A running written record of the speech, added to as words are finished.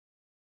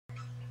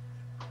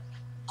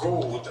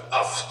God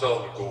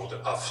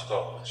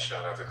afton, kära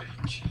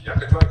publik.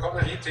 Hjärtligt välkomna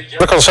hit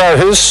till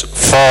Konserthus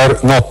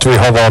för något vi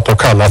har valt att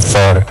kalla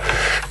för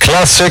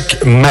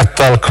Classic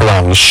Metal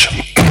Crunch.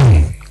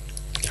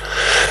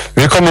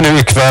 Vi kommer nu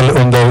ikväll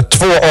under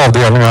 2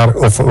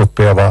 avdelningar att få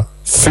uppleva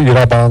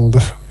 4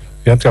 band,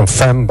 egentligen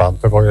 5 band.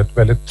 Det var ju ett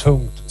väldigt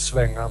tungt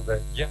svängande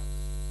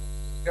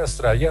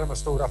Orchestra. Ge dem en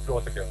stor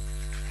applåd tycker jag.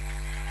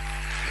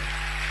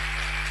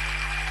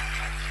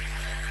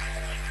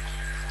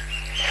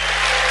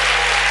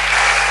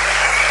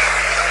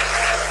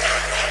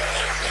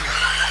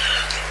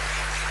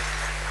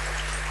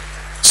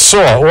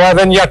 Så, och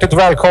även hjärtligt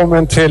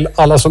välkommen till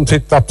alla som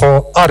tittar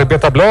på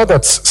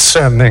Arbetarbladets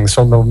sändning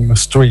som de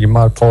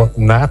streamar på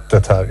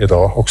nätet här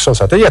idag också.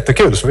 Så det är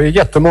jättekul, så vi är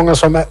jättemånga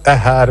som är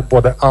här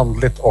både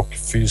andligt och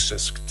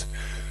fysiskt.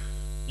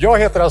 Jag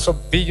heter alltså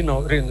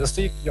Bino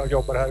Rindestig, jag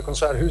jobbar här i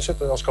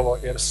Konserthuset och jag ska vara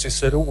er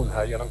ciceron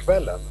här genom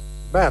kvällen.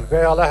 Men vi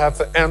är alla här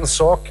för en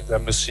sak, det är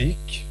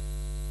musik.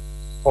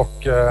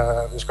 Och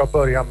vi ska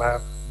börja med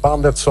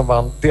bandet som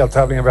vann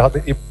deltävlingen vi hade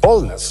i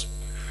Bollnäs.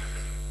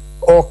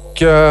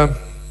 Och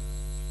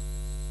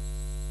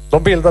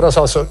de bildades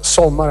alltså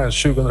sommaren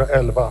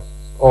 2011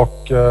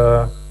 och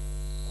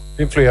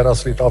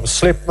influeras lite av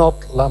Slipknot,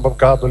 Lamb of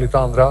God och lite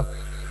andra.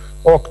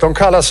 Och de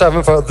kallas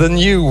även för The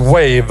New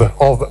Wave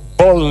of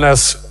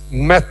Bollnäs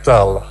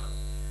Metal.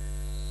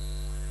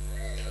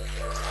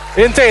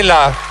 Inte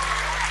illa.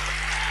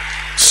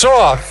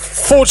 Så,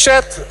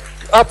 fortsätt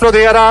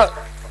applådera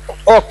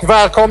och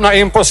välkomna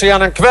in på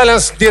scenen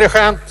kvällens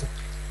dirigent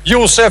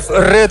Josef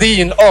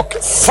Redin och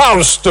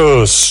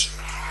Fastus.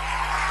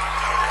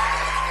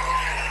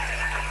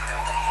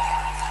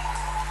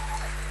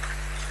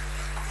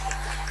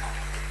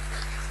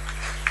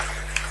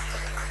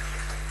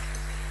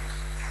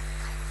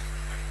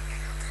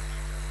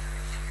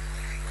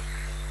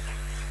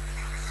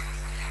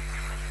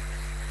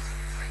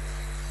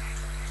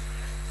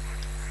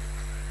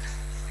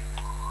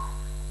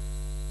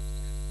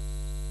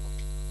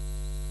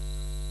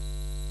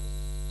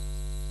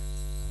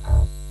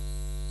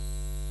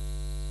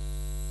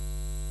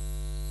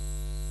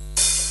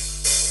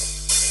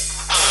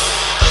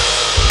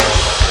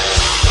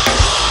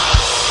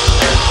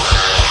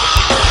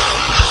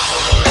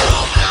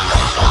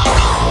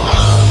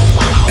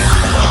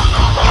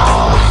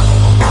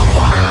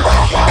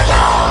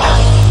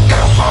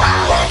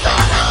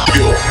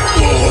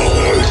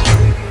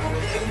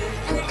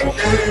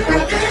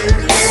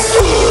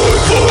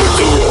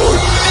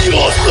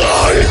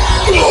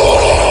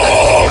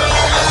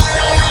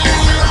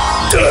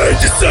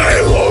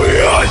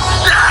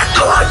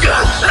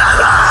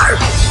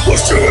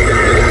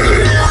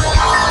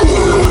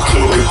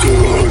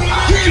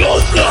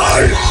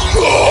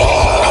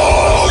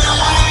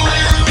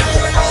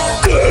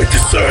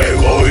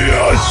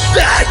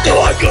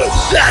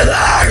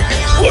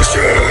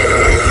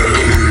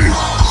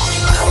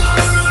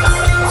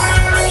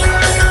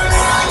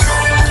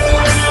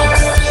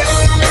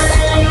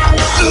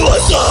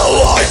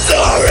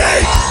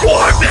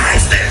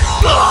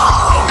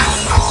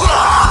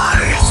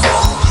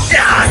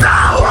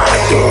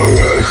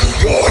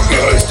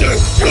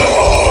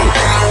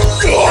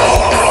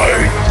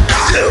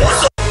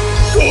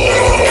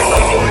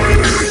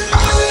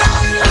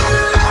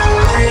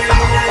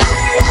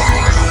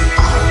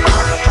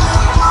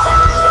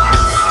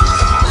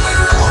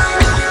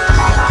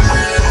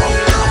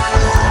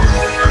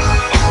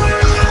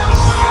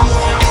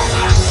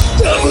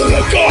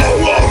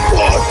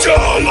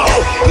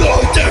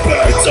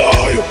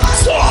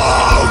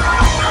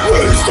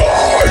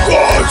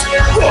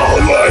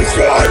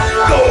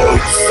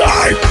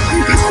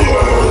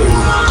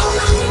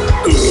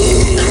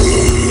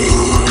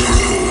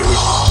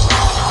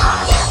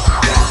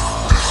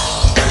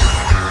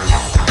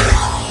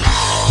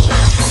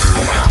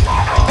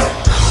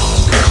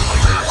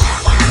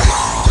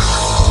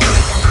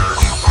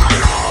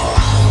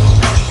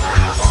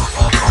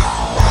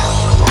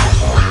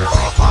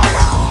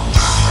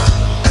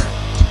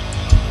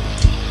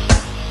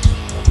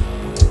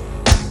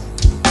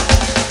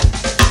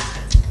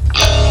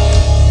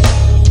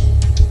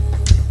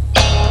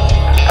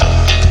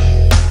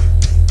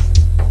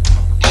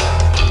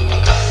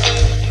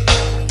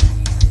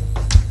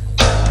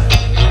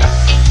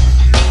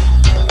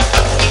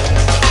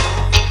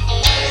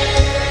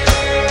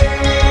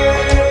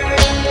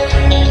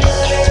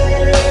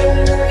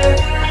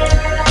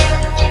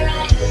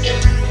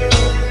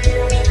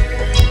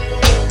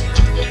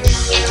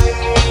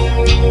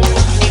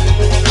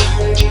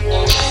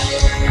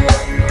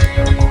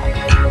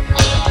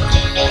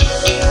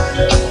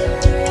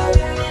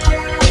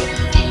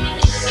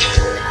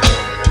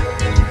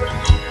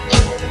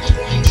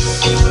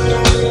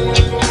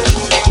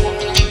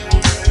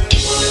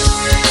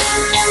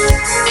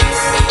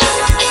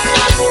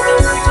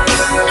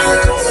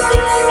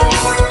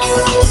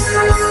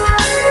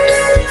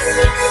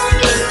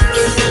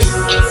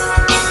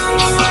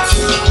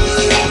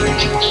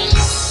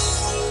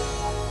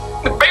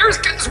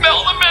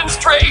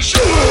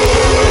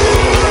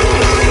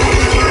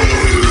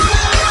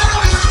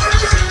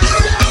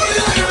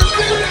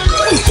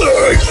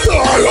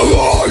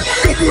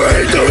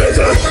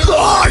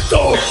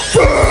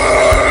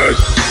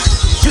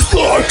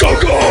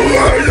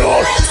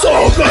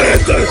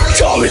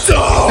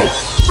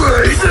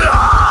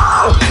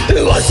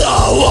 It was so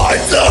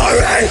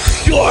sorry.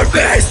 Your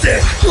best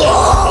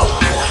love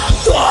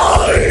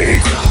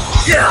died.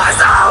 Yes,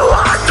 I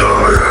want to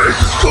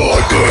eat. Your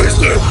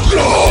best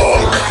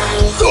love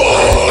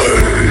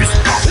died.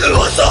 It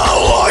was so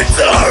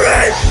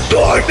sorry.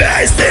 Your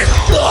best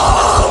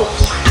love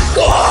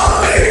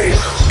died.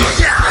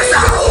 Yes,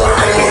 I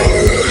want to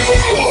eat.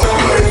 Your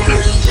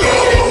best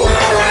love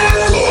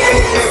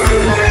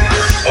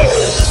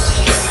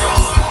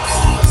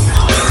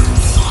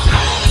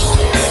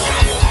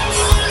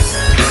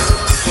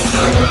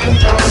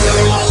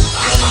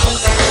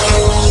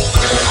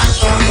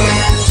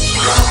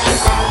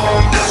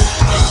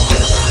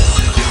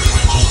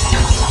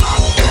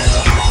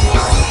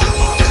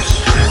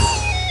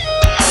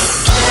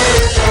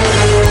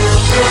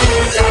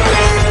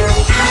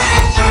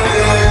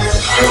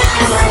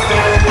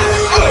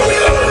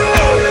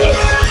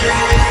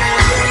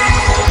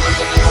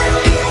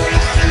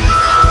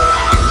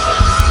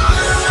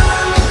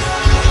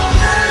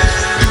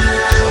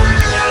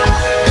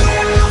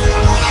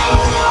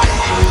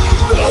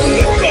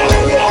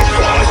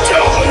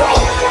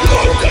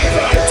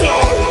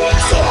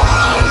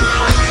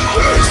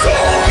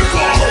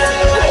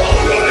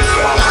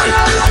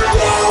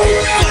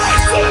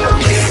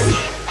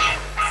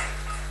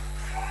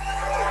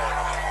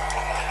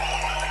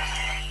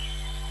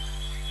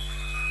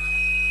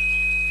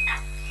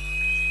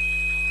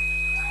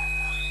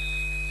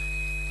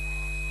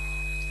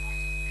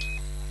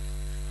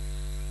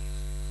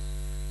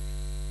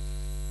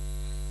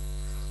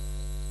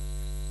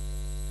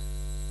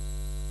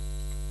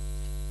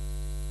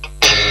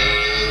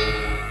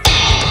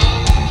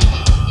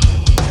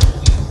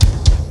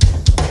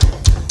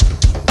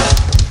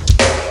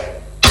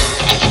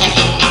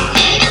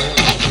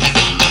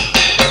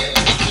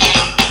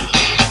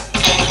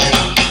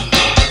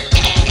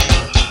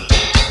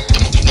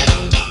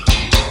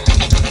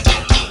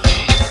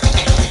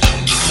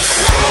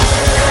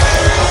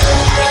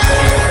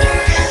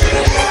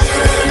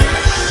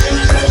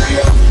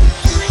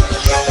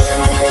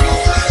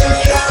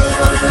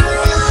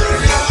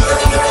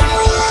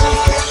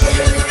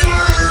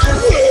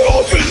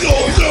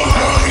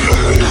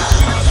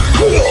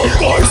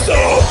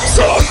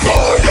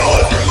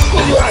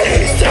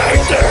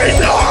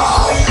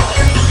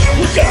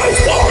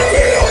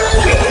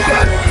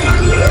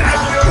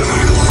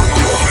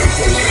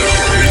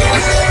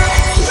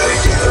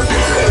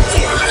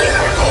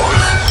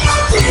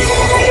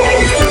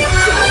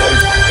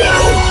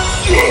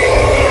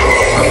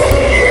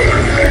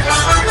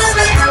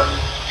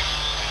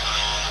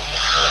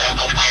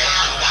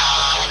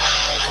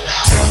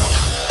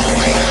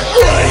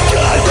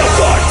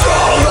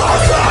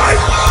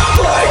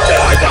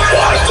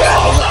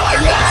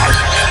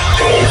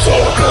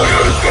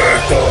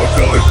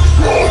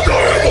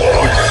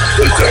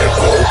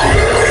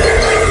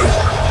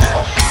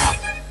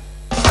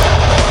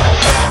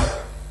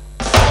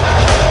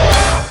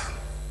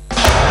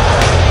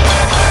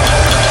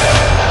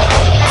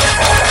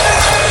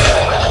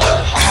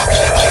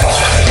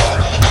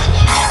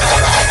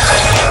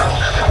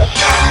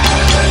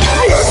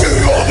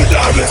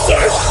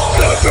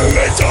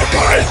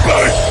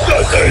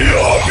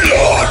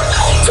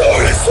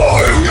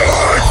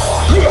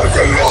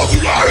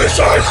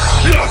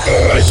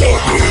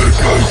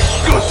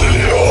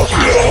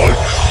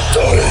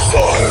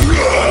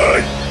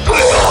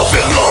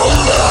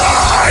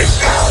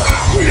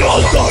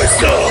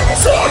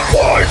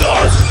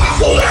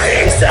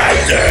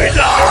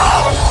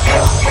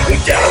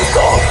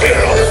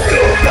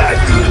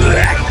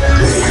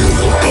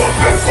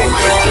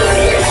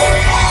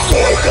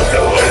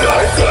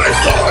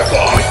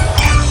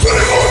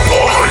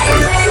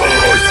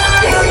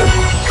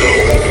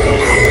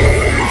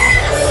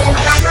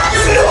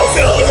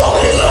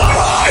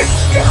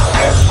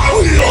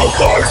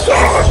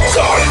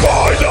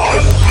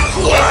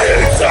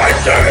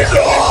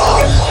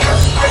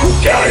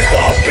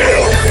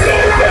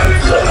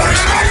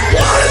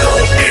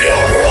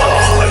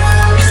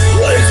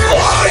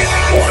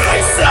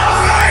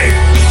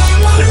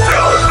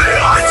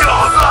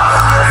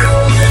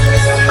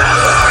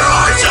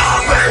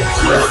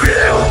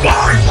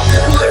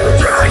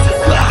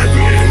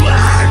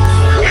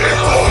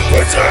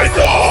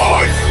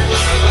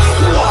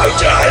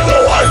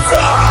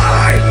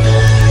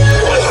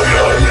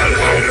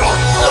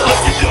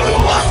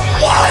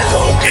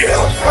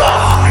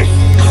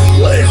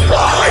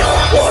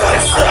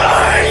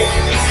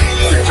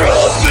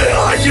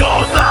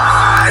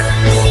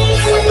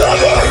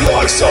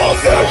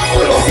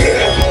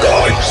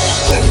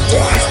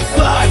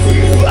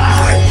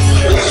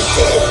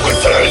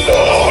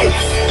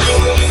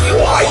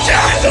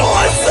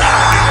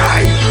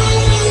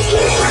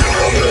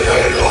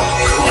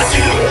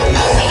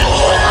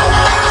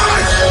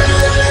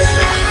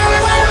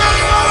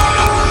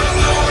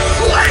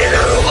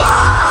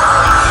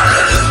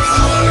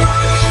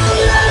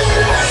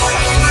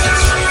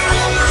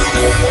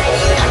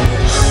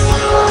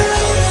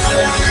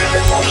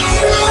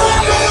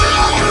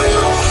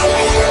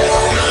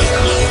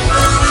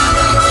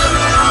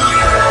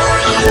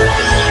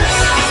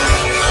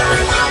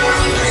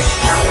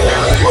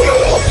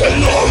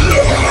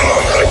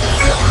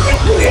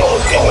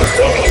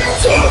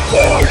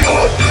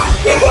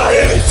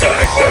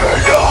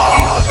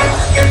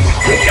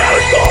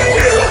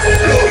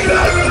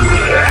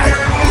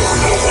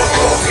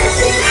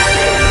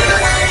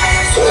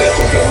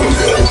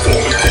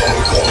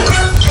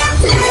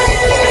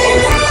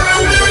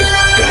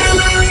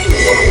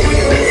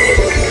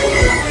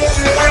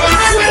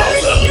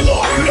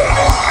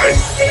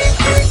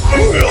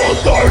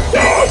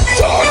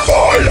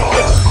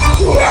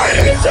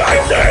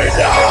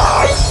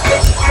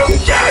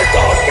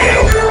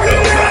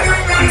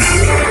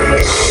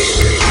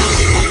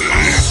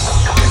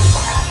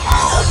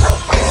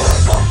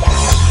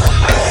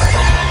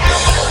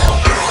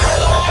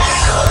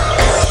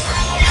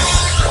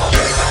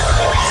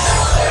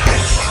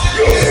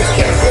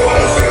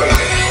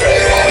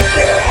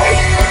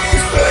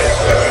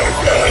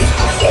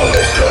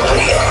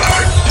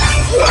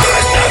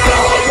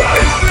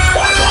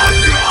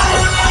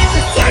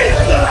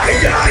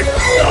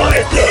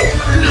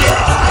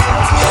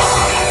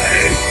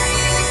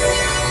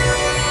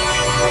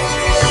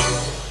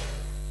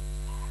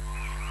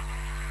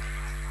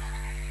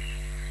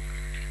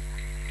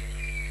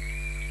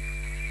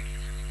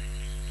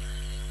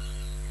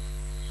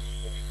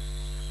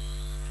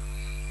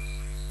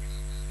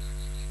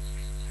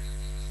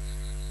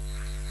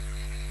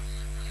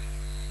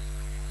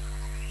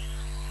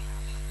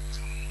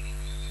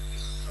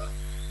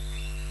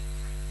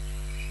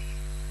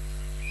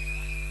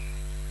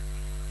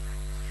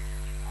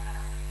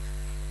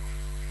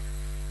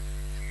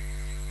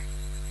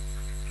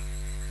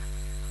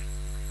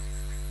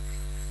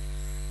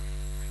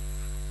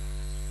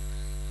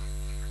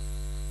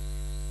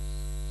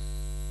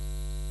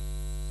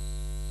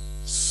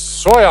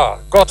Såja,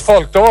 gott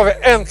folk, då var vi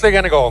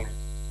äntligen igång.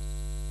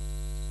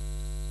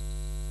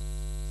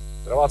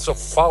 Det var alltså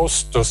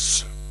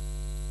Fastus.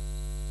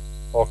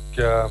 Och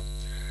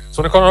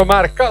som ni kommer att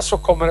märka så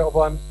kommer det att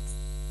vara en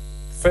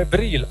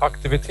febril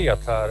aktivitet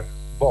här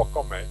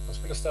bakom mig. Jag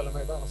skulle ställa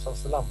mig där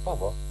någonstans där lampan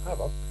var. Här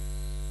va?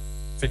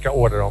 Fick jag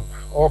order om.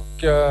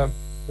 Och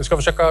vi ska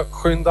försöka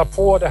skynda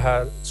på det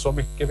här så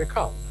mycket vi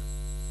kan.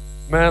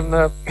 Men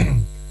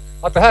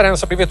att det här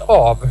ens har blivit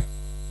av,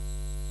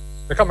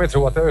 det kan man ju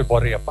tro att det är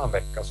bara repa en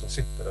vecka så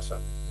sitter det sen.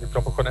 Det är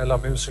professionella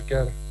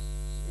musiker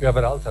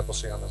överallt här på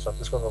scenen så att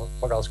det ska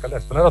vara ganska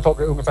lätt. Men det har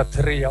tagit ungefär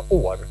 3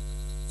 år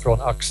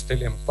från ax till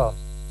limpa.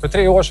 För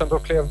 3 år sedan då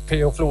klev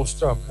P.O.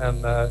 Flodström,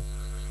 en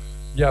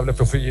jävla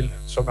profil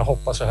som jag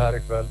hoppas är här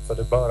ikväll, för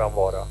det bör han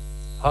vara.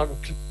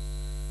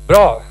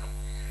 Bra!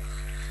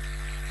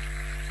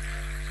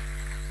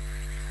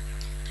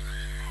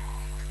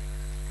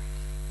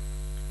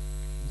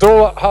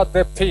 Då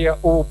hade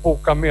P.O.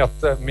 bokat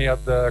möte med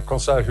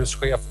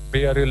konserthuschef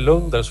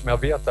Beryl som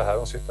jag vet är här,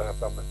 hon sitter här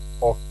framme.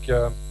 Och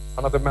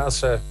han hade med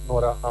sig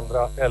några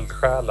andra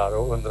eldsjälar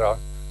och undrar,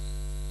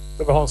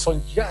 då vi har en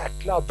sån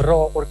jäkla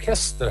bra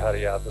orkester här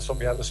i Gävle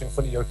som Gävle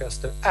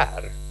Symfoniorkester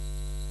är.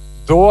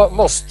 Då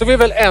måste vi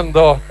väl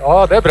ändå,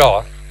 ja det är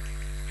bra.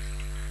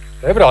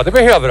 Det är bra, det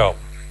behöver de.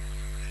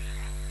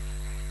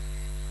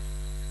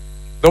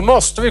 Då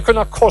måste vi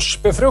kunna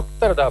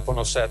korsbefrukta det där på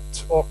något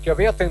sätt. Och jag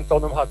vet inte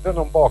om de hade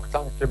någon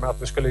baktanke med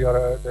att vi skulle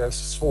göra det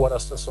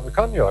svåraste som vi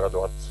kan göra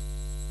då.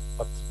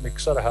 Att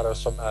mixa det här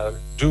som är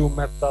doom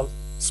metal,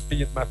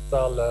 speed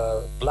metal,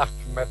 black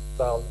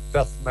metal,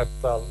 death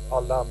metal,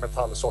 alla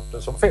metallsorter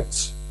som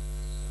finns.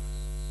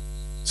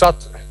 Så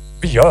att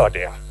vi gör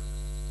det.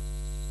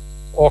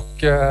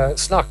 Och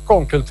snacka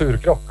om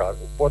kulturkrockar.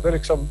 Både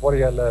liksom vad det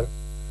gäller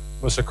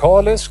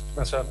musikaliskt,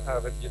 men sen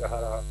även i det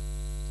här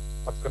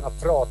att kunna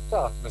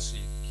prata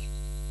musik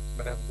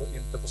men ändå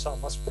inte på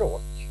samma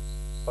språk.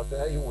 För att det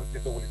är ju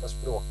lite olika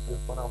språkbruk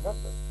man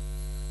använder.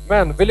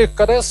 Men vi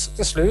lyckades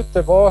till slut.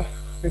 Det var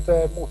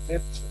lite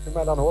motnytt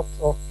emellanåt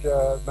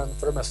men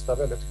för det mesta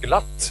väldigt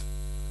glatt.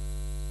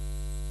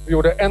 Vi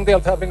gjorde en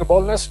deltävling i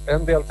Bollnäs,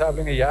 en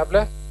deltävling i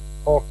Gävle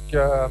och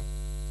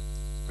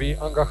vi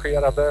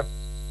engagerade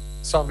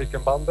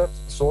Sandvikenbandet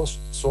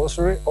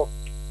Sorcery och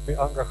vi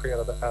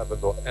engagerade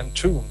även då en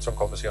tune som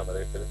kommer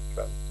senare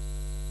ikväll.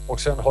 Och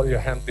sen har det ju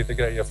hänt lite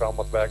grejer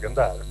framåt vägen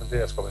där. Men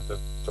det ska vi inte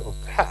ta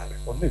upp här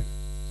och nu.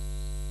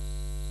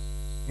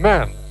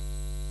 Men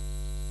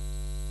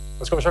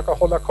jag ska försöka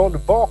hålla koll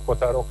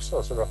bakåt här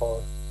också så vi har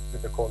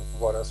lite koll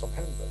på vad det är som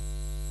händer.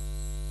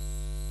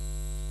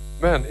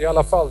 Men i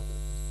alla fall,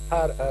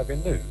 här är vi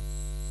nu.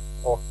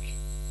 Och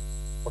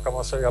vad kan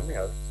man säga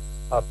mer?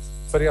 Att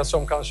för er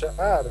som kanske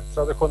är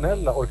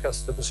traditionella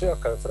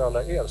orkesterbesökare, för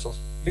alla er som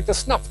lite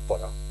snabbt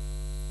bara,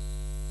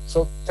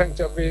 så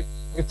tänkte jag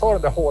vi tar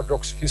den där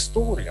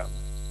hårdrockshistorien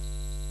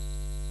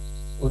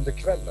under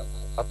kvällen.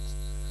 Att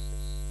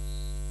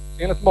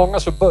enligt många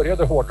så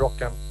började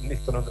hårdrocken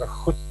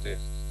 1970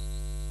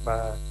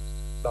 med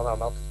bland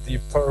annat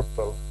Deep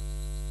Purple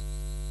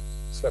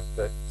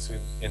släppte sin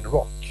In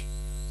Rock.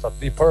 Så att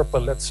Deep Purple,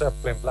 Led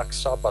Zeppelin, Black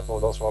Sabbath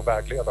var de som var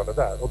vägledande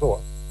där och då.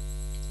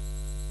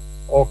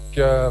 Och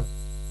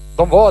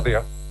de var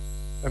det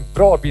en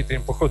bra bit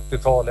in på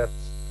 70-talet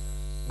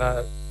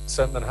när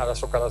sen den här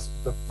så kallade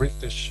The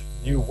British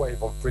New Wave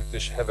of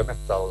British Heavy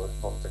Metal,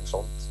 någonting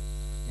sånt.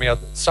 Med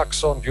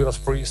Saxon, Judas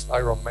Priest,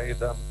 Iron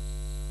Maiden.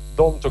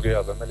 De tog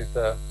över med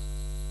lite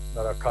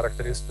nära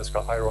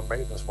karaktäristiska Iron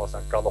Maiden som var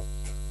en galopp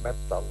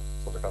metal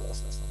som det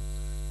kallas nästan.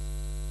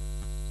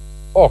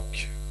 Och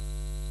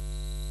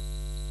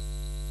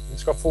vi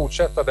ska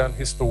fortsätta den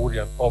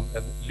historien om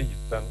en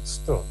liten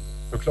stund.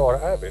 Hur klara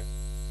är vi?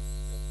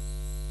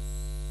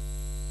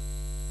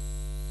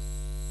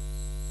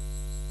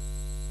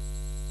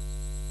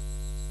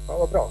 Ja,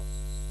 vad bra.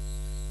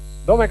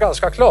 De är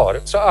ganska klara.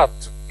 Så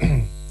att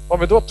om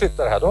vi då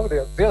tittar här, då har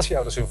vi dels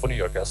jävla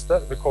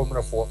symfoniorkester. Vi kommer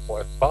att få på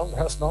ett band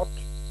här snart.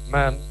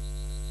 Men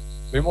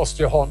vi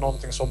måste ju ha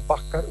någonting som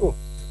backar upp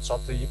så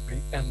att det blir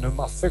ännu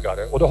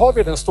maffigare. Och då har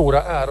vi den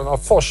stora äran av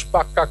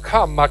Forsbacka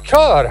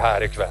kammarkör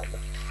här ikväll.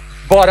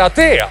 Bara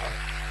det!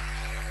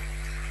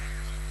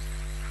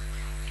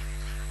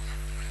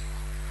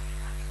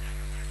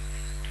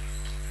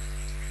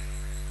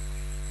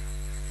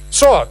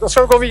 Så, då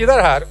ska vi gå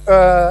vidare här.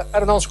 Är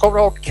det någon som kommer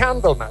ihåg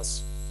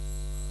Candlemass?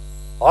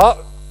 Ja.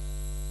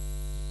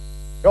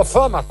 Jag har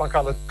för mig att man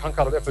kan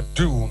kalla det för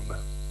Doom.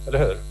 Eller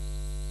hur?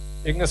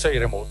 Ingen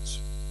säger emot.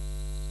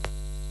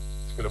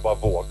 Skulle bara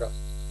våga.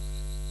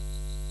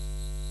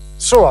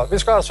 Så, vi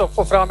ska alltså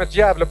få fram ett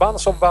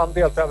Gävleband som vann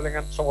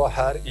deltävlingen som var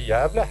här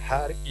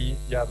i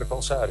Gävle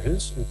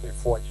konserthus ute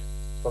i foajén.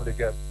 De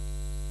ligger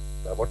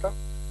där borta.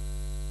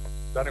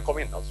 Där ni kom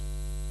in alltså.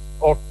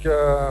 Och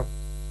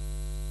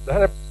det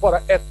här är bara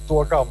 1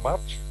 år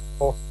gammalt.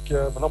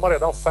 Men de har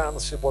redan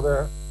fans i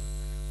både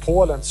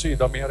Polen,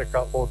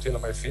 Sydamerika och till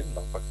och med i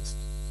Finland faktiskt.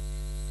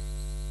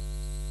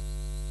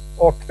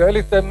 Och det är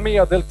lite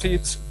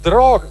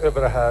medeltidsdrag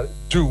över det här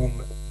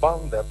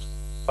Doom-bandet.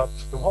 För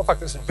att de har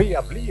faktiskt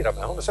vevlira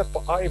med. Har ni sett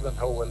på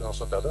Ivanhoe eller något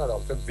sånt där? Där är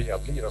alltid en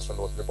vevlira som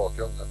låter i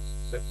bakgrunden.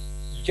 Det är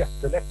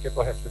jätteläckert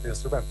och häftigt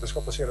instrument. Vi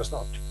ska få se det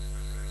snart.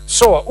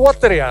 Så,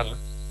 återigen.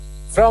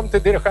 Fram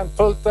till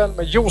dirigentpulten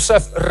med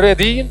Josef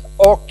Redin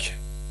och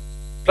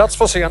plats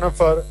på scenen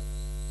för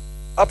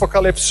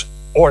Apocalyps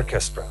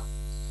Orchestra.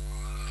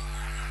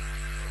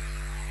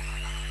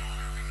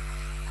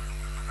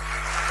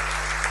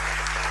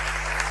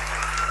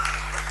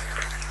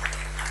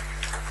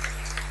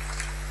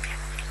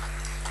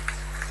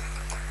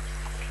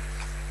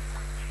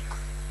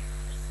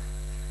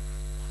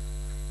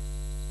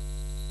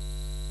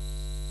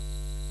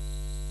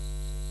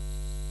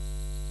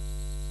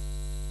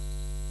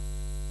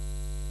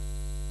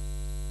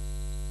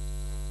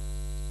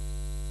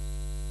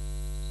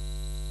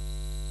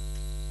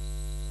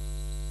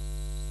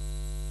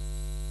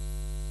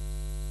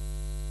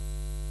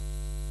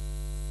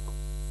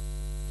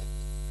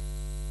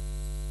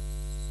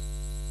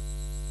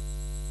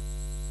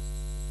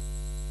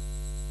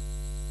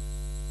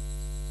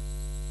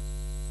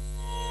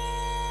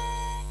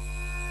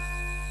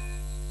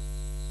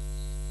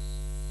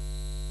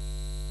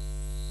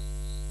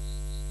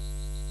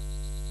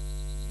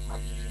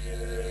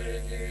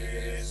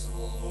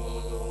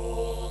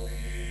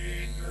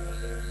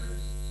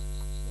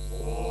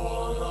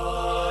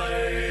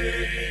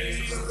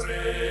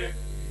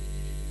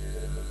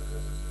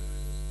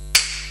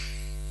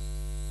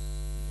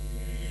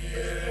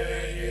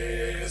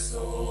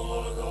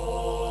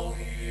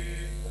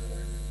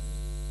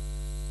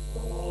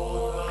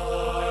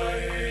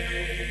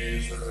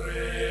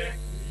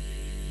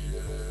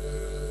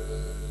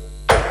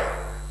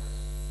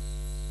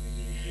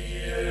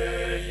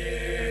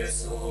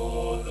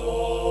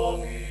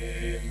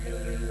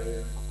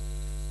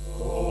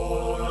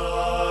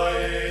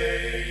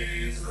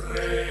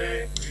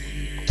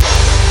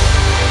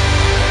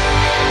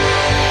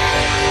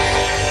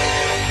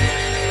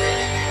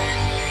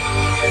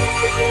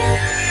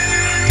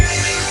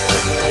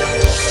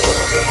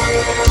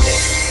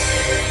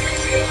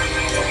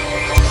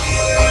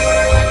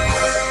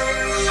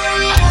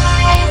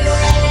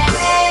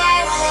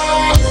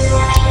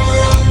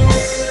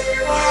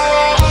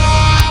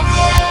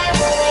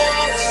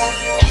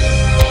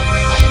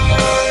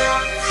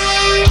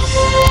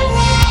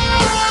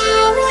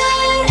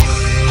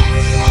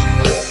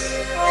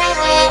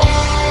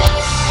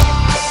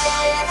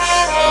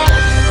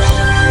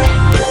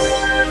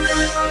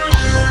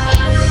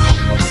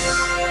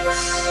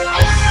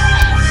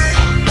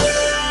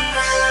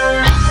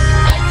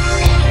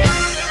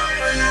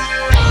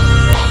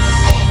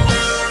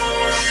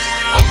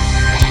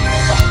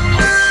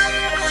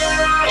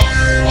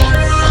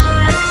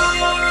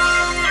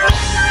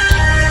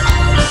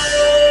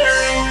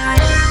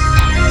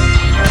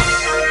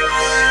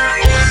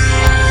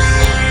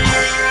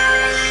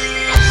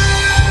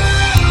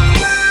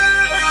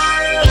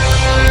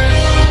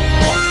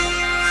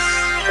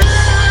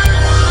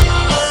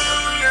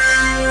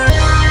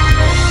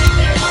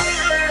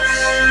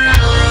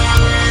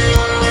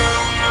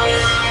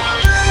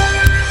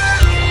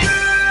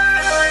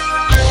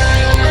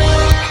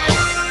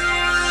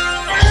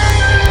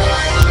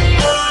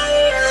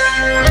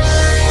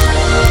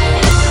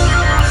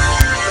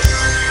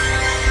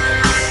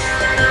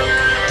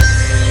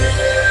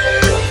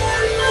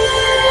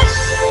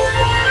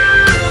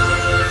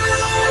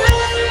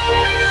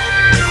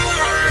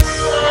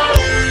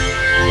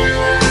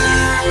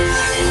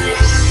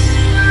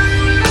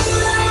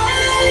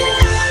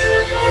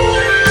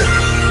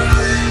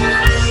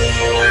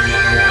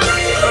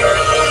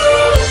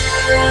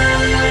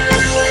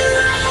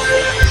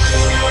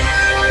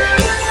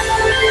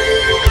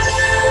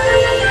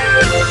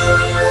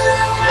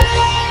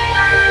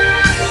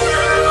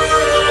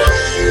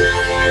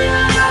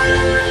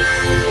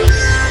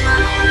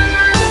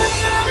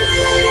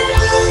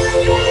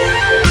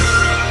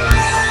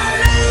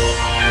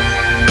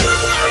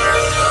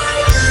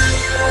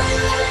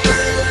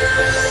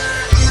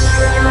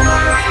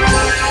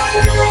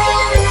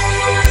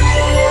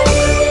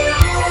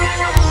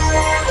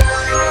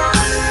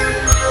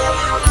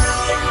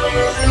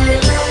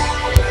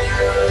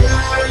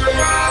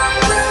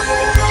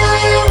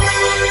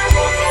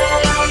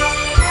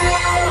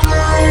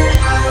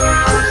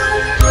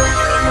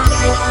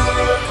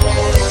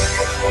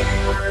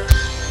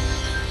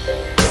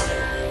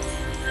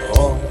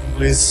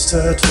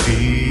 blistered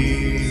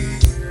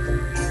feet,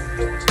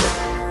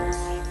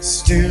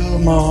 still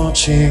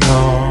marching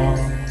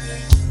on.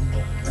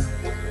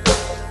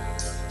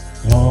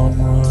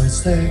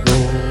 Onwards they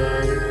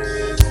go.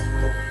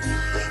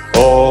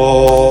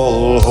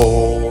 All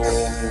hope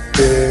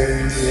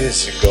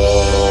is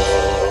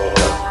gone.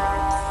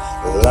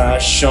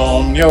 Lash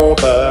on your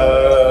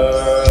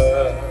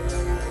back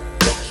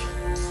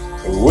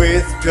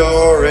with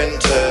pure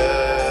intent.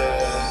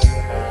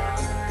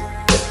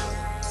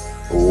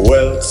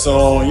 Welts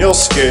on your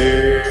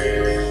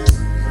skin,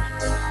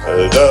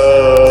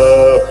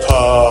 the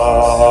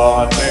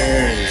punishment.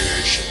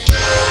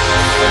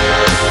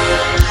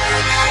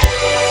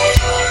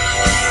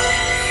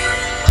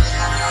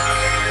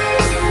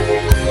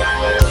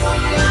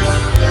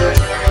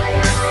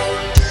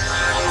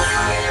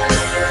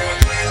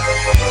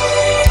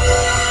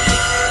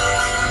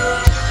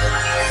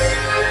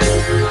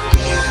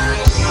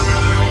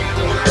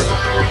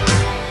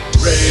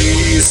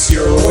 Raise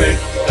your wit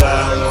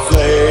and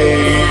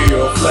flay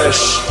your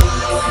flesh.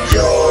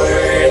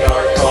 Join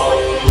our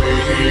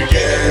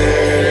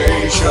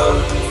congregation.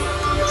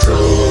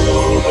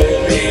 True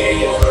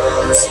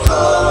believers,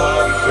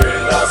 come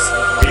with us.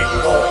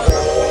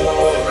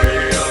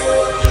 Incorporeal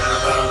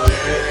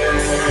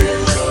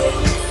damnation.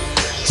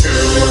 To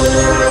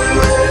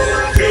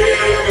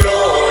feel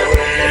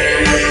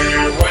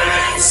glory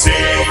when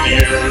seeing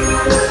you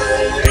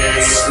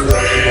is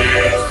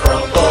straight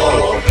from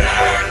bone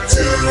and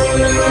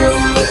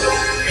tooth.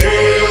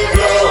 Feel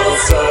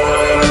closer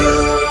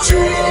to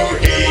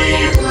He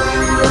who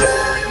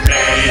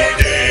made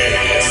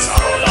this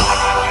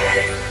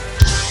alive.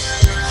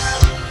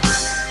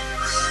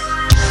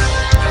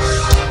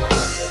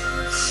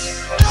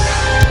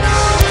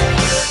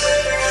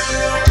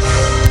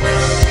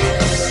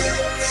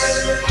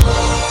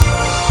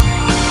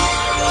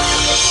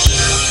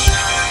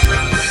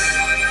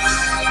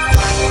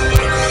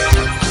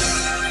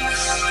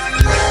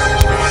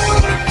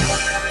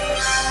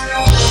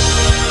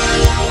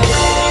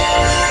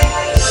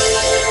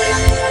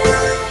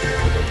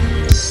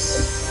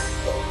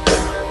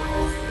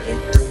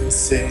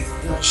 Embracing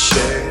the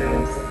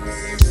shame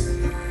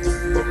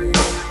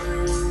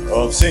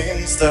of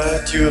sins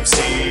that you've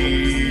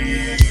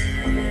seen,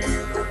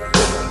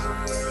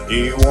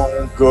 He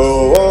won't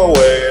go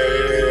away.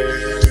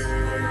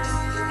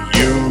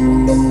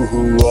 You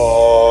who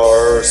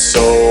are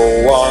so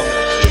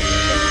unclean,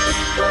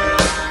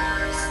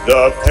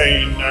 the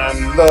pain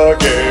and the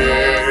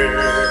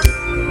guilt,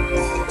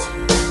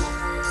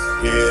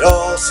 it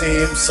all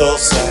seems so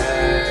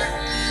sad.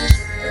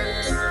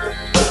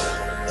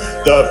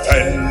 The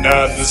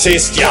penance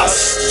is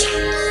just,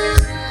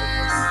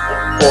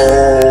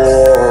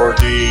 or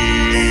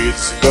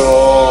deeds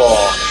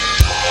gone.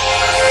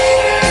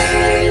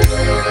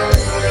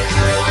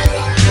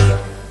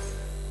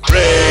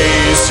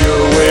 Raise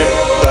your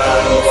whip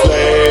and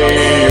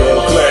flay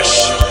your flesh.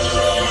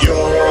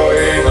 You're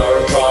in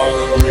our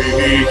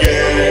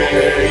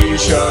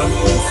congregation.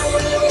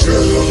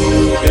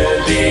 True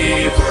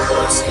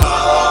believers,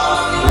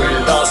 come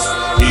with us.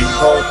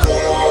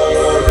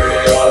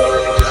 Incorporeal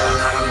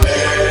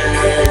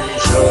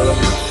damnation.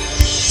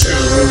 To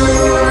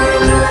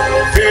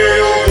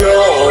feel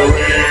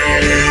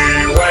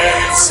glory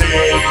when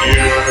seeing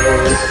you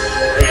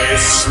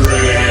is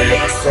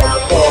ripped from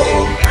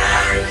bone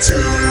and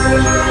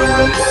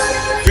tooth.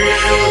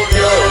 Feel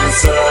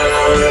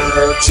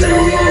closer to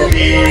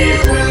He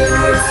who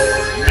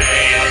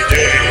made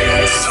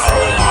this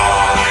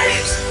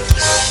alive.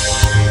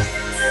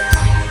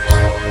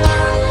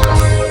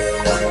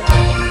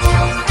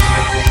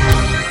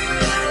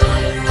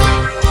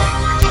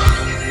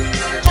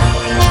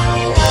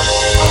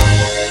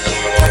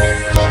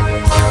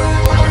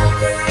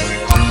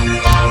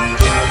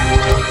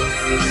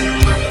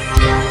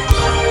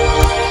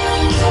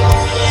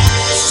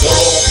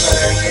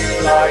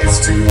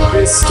 To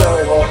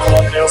bestow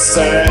upon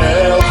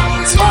yourself,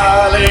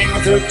 smiling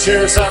through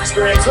tears and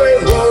screams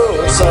with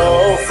woe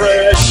so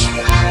fresh.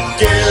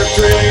 Guilt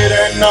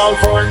and all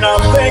for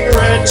nothing,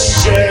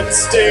 wretched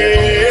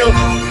still.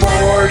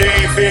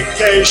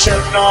 Mortification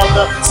of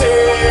the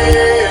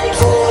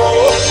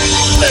sinful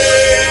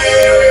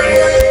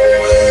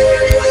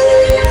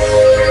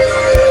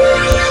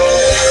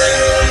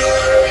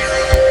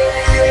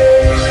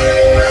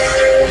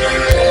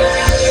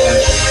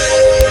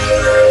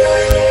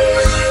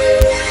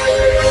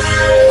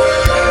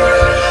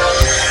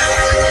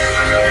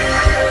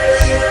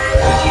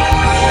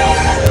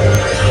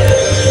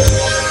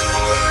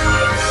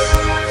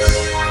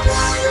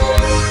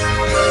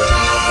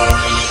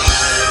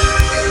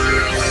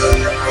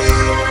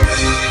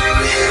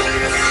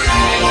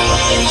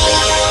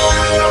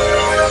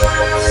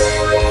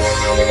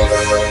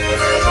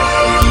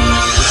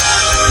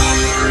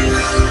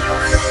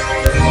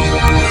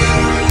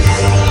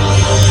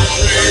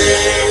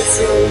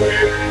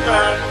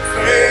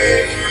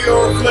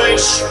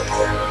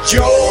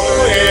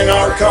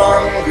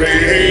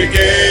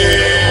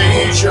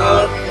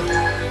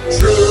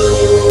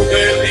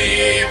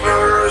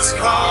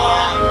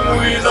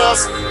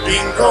us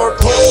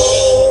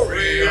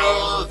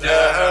incorporeal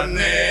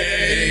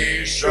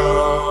damnation.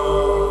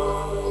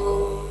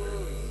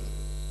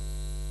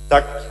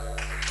 Tack.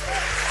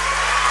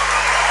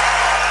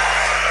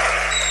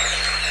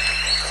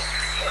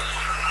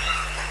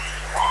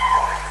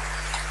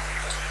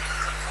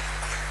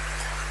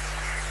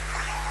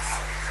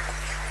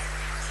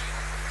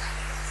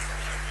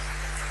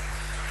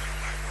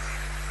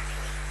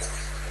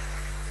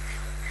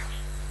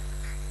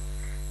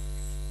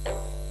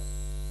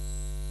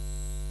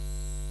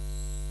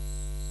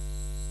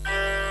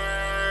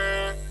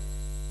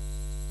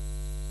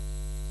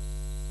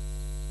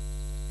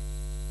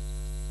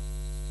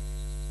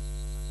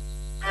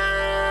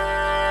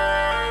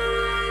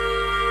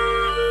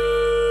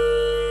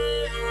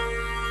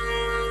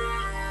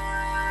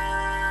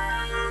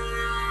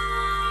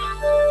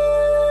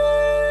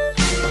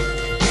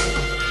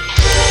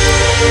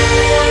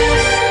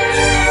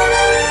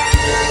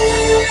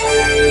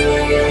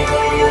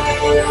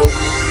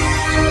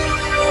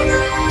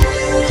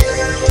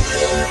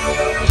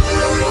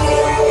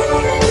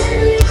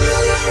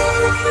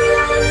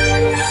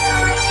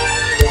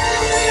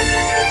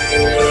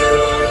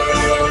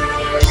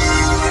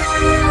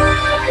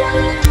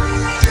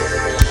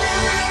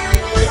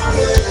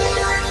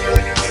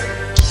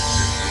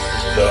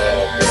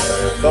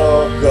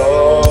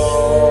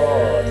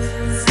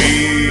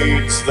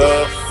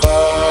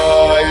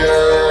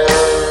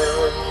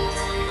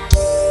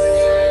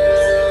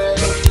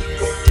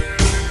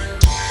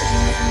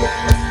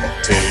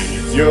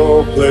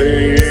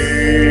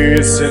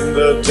 Place in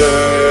the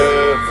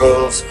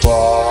devil's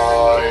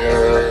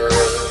choir.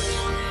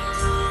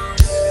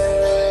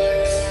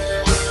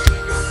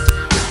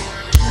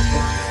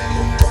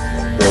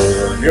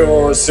 Burn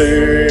your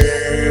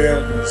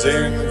sins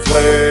in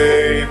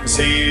flames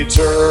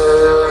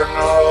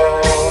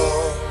eternal.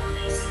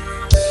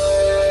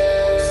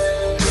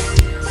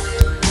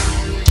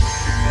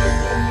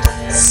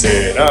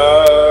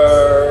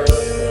 Sinner,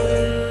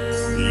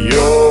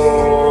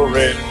 you're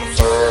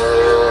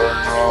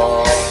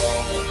infernal.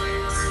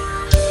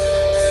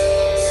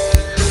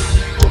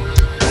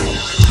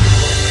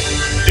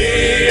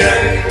 The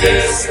end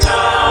is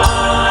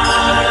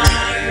nigh.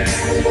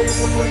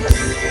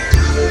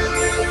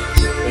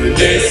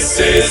 This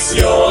is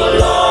your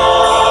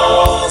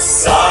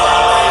lost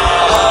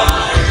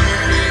sign.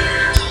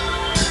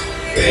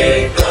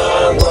 Bid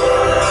the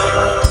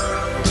world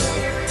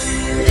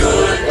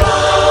goodbye.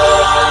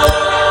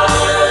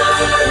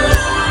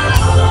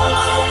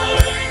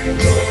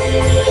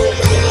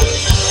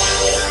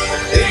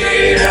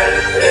 The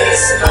end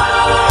is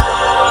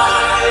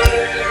nigh.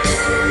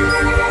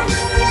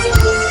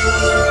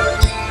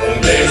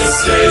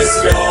 This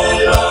is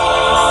your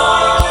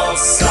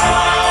lost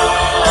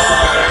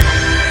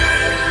sign.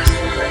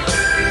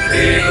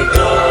 Bid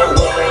the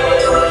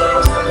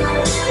world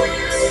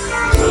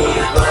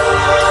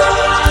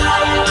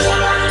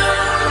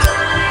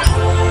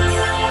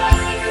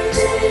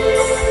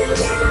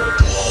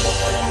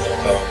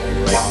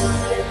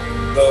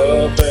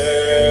the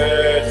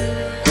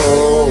bed,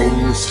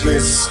 ghostly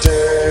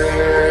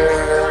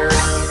stare.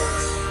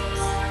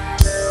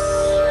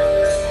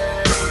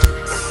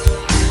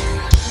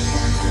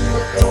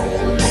 No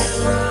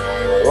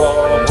more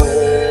of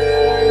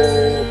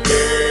hope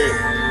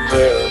in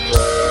their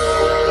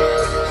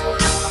breath.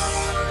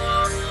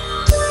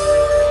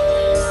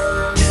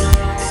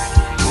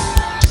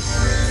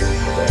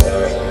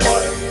 The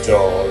light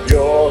of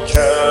your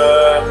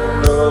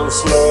candle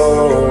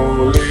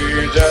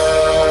slowly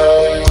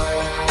down.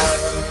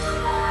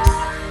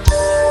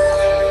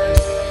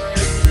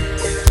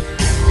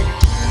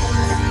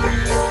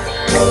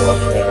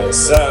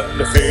 Darkness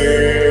and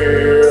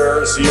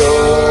fears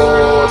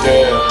your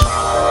demise.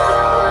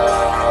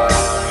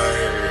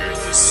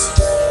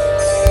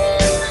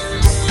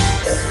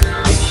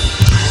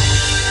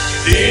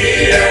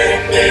 The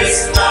end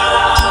is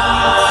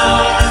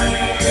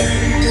nigh.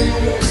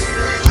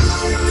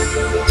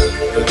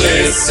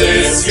 This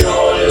is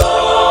your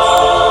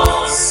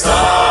lost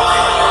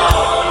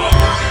sign.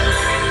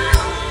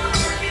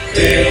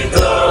 Bid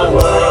the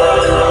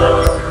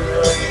world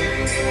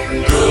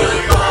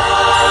goodbye.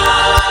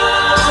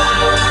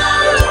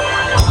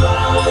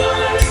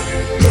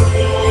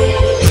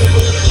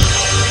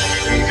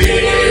 The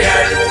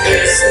end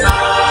is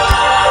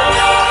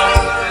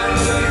nigh.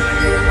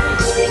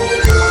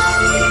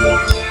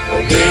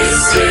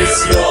 This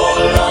is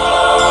your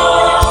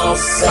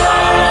lost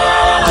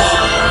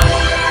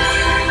sign.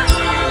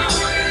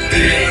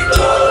 Bid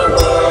the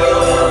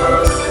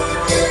world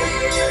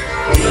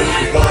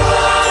goodbye.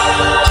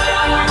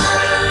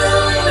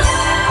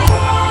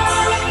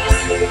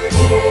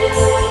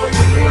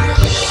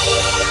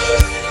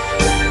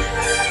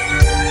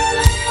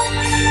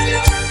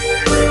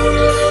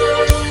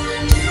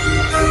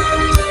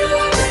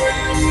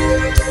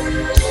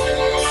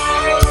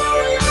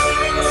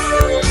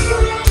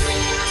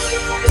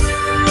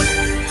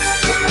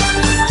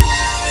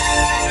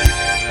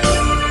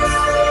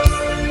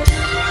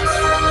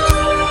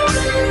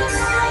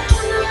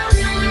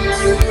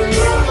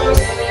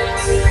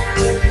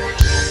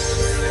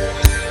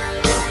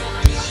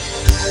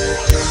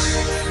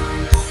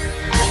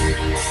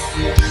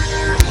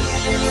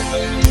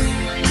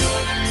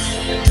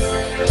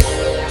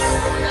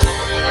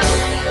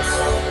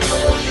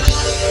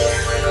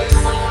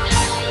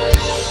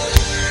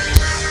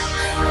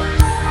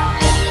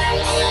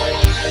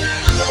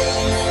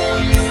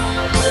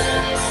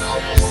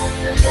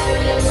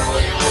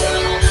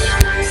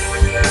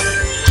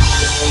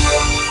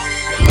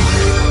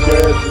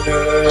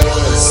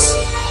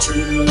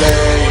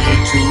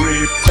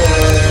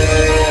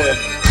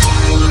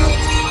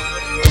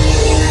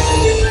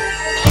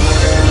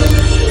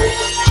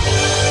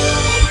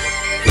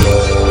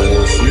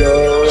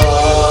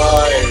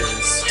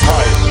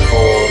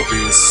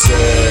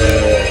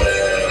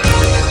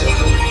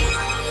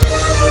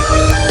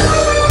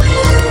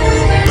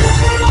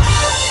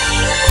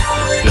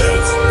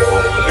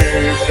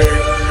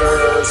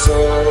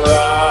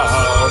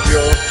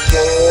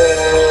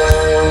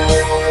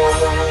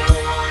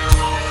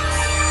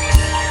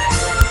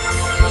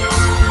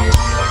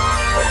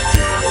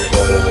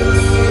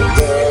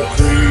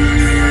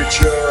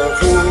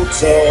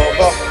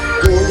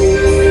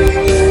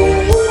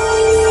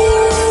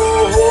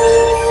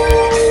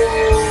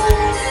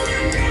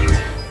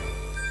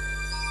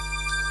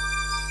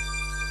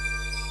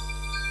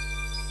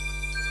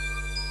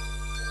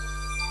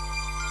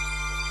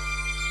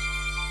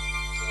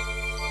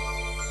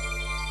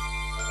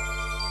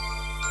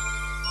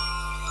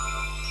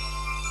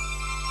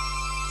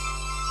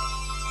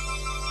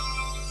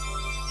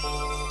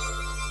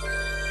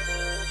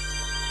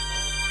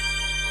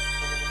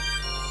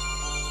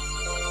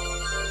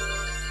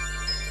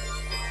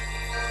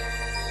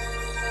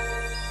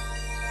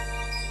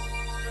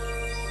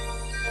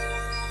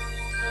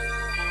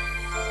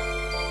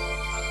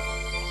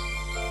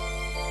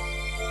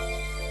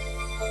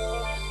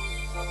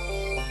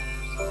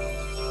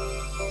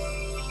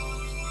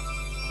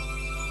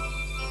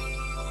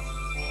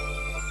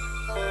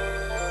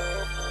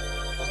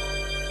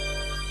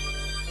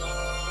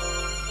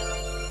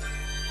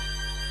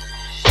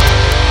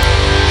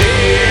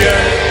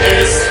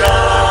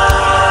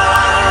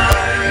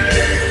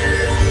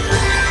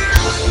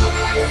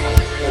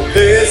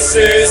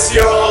 This is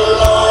your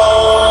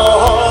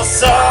lost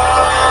song.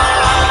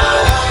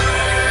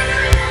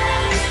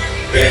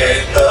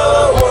 Bid the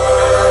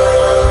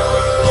world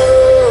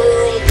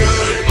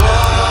goodbye.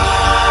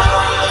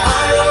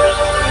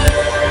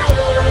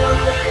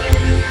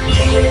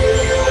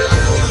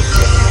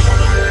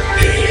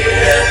 The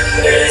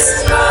end is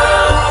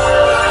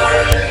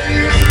nigh.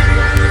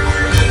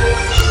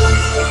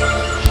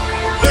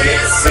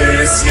 This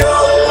is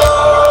your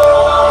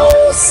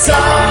lost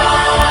song.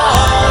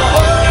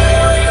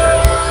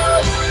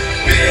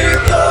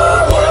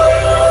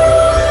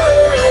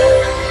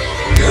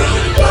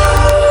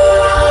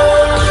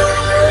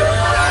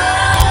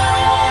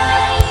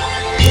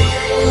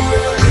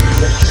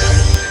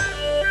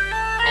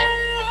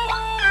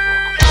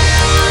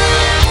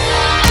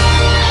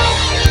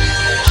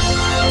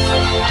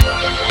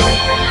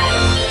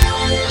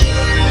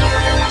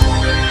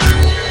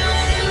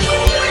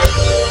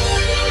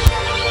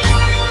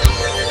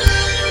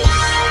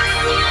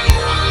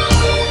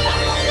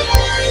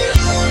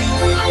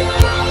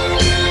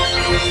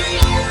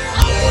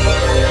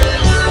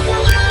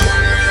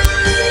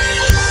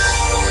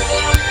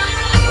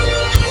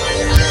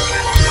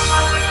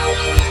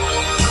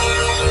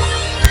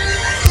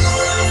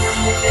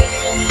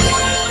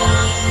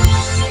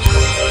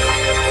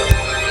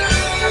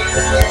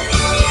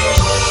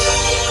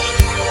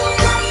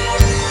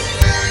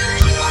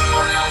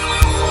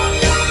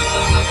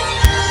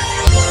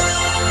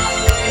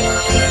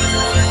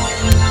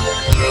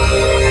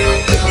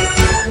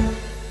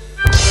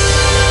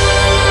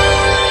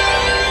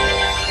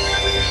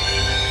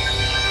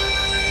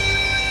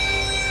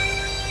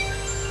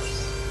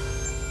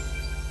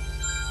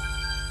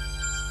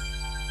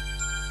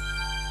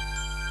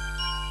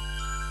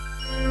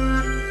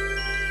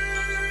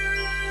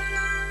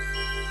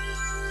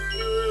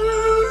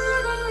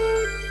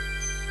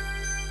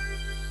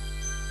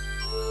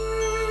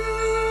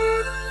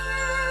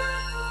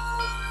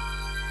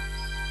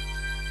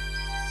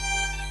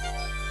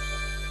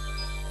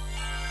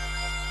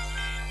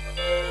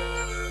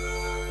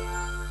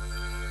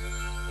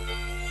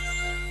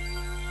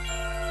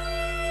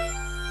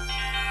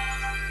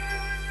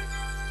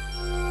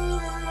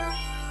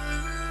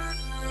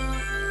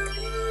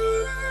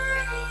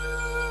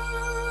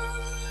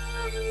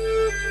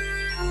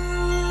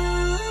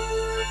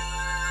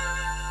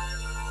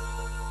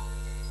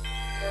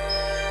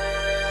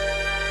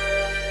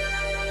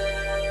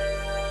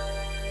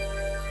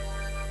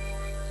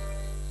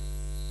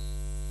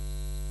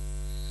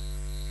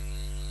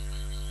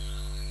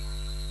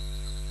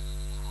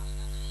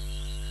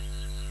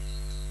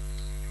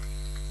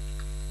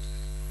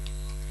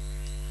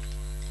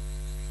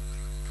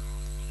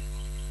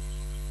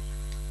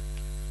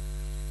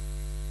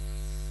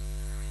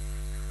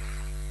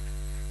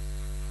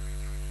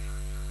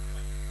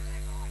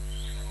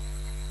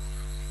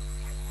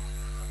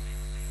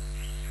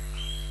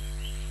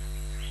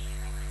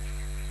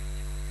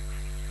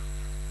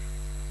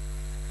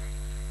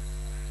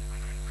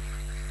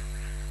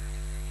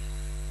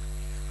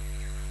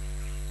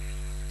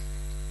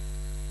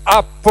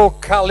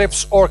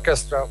 Apocalyps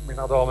Orchestra,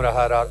 mina damer och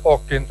herrar,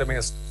 och inte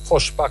minst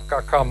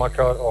Forsbacka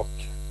kammarkör och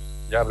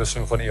Gävle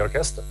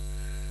Symfoniorkester.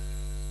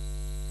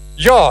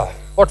 Ja,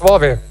 vart var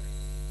vi?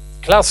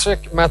 Classic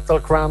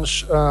Metal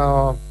Crunch.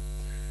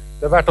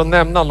 Det är värt att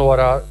nämna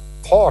några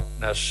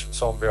partners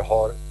som vi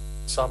har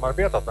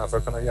samarbetat med för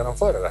att kunna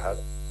genomföra det här.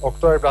 Och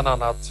då är det bland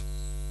annat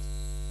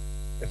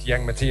ett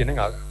gäng med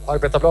tidningar.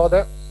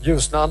 Arbetarbladet,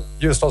 Ljusnan,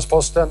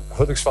 Ljusdalsposten,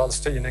 Hudiksvalls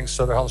tidning,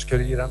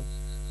 Söderhamns-Kuriren,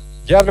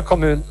 Gävle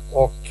kommun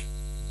och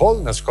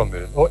Bollnäs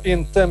kommun. Och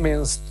inte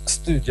minst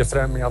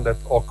Studiefrämjandet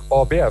och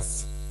ABF,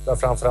 där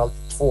framförallt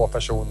 2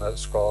 personer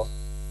ska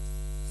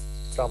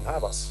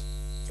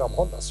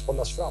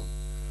hållas fram.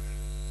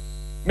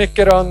 Micke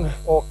Rönn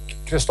och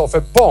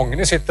Kristoffer Bång,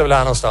 ni sitter väl här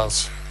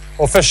någonstans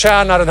och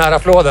förtjänar den här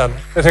applåden.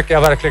 Det tycker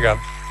jag verkligen.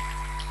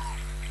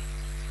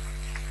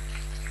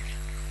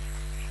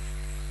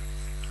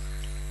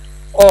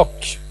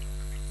 Och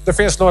det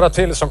finns några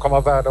till som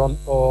kommer vara värda att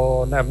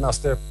nämnas.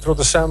 Det är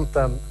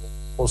producenten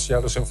hos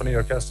Gävle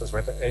Symfoniorkester som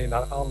heter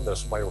Einar Anders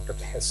som har gjort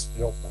ett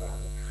hästjobb med det här.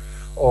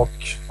 Och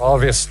ja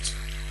visst,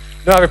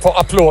 nu är vi på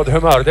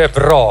applådhumör, det är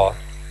bra.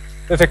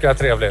 Det tycker jag är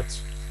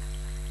trevligt.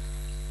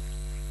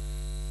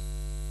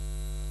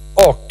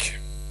 Och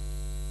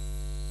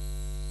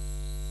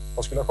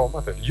vad skulle jag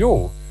komma till?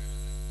 Jo,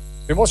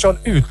 vi måste ha en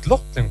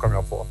utlottning, kom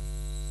jag på.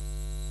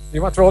 I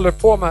och med att vi håller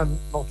på med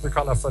något vi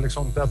kallar för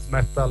liksom death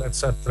metal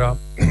etc.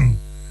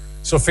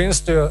 Så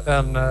finns det ju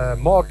en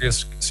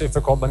magisk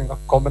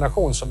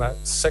sifferkombination som är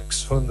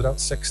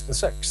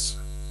 666.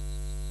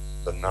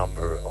 The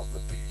number of the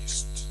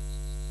beast.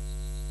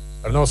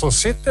 Är det någon som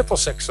sitter på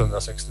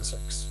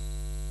 666?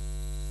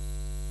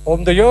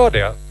 Om du gör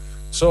det,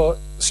 så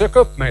sök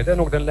upp mig. Det är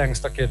nog den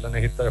längsta killen ni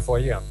hittar i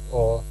foajén.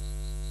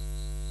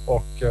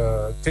 Och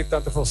titta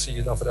inte från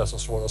sidan för det är så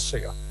svårt att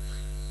se.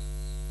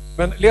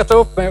 Men leta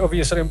upp mig och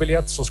visa din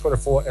biljett så ska du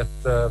få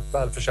ett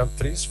välförtjänt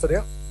pris för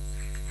det.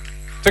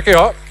 Tycker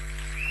jag.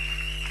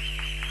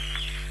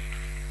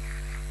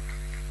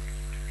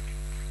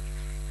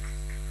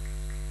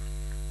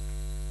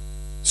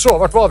 Så,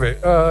 vart var vi?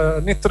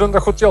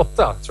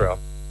 1978 tror jag.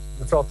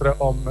 Vi pratade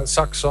om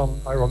Saxon,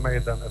 Iron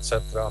Maiden etc.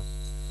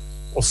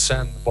 Och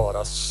sen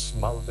bara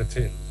small det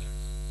till.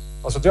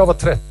 Alltså jag var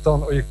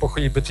 13 och gick på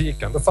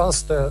skivbutiken. Då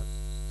fanns det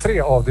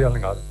 3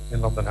 avdelningar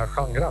inom den här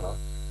genrerna.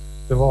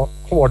 Det var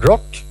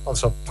hårdrock,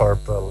 alltså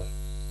Purple,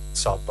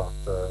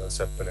 Sabbath,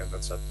 Zeppelin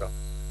etc.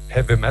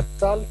 Heavy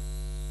metal,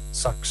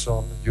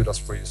 Saxon, Judas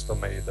Priest och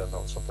Maiden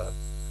och sånt där.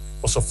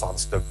 Och så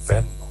fanns det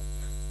Venom.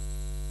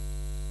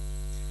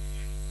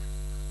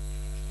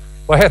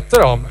 Vad hette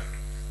de?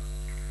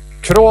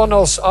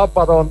 Kronos,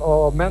 Abaddon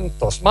och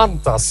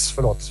Mantas,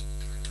 förlåt.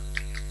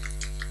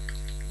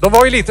 De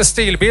var ju lite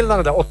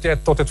stilbildande där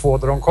 81-82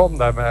 då de kom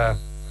där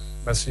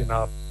med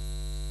sina...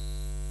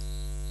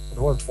 Det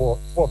var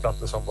två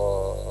plattor som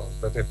var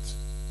väldigt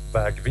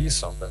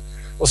vägvisande.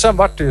 Och sen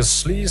var det ju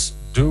sleaze,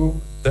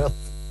 doom, death,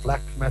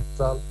 black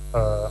metal,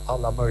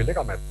 alla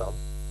möjliga metal.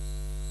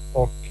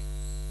 Och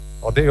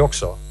ja, det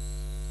också.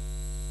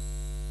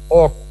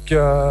 Och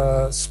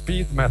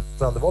speed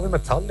metal, det var väl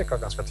Metallica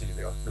ganska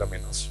tidiga, vill jag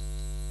minnas.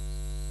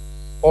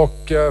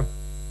 Och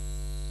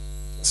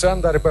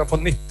sen där i början på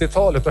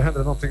 90-talet då hände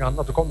det någonting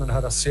annat. Då kom den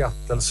här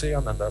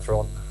Seattle-scenen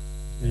därifrån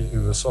i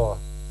USA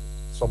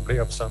som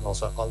blev sen någon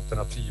sån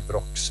alternativ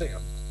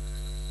rockscen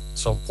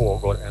som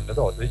pågår än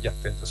idag. Det är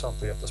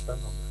jätteintressant och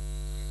jättespännande.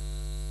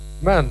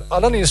 Men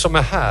alla ni som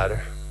är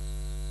här,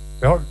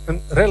 vi har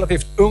en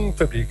relativt ung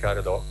publik här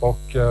idag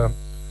och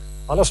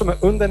alla som är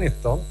under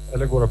 19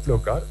 eller går och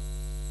pluggar,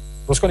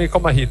 då ska ni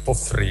komma hit på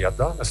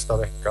fredag nästa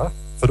vecka.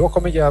 För då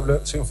kommer Gävle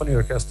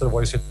Symfoniorkester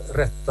vara i sitt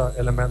rätta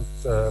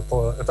element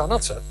på ett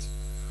annat sätt.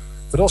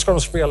 För då ska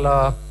de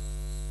spela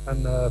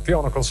en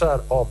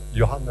pianokonsert av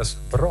Johannes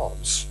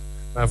Brahms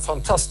med en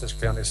fantastisk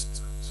pianist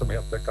som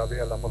heter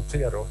Gabriela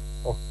Montero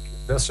och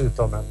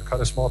dessutom en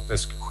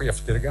karismatisk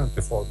chefdirigent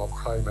i form av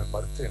Jaime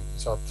Martin.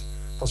 Så att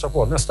passa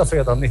på, nästa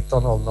fredag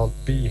 19.00,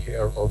 be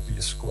here or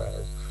be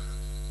square.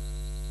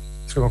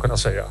 Skulle man kunna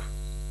säga.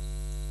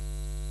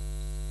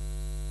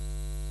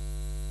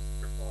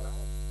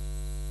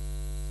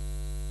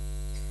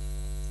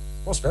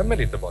 Och stämmer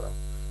lite bara.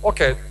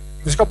 Okej,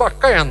 vi ska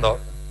backa igen då.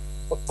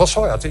 Vad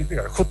sa jag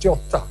tidigare?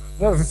 78.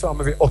 Nu är vi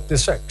framme vid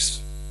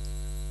 86.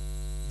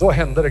 Då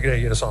hände det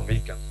grejer i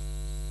Sandviken.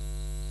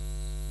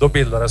 Då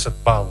bildades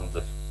ett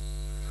band.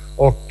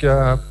 Och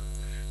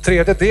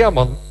tredje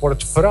demon var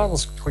ett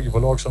franskt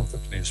skivbolag som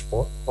fick nys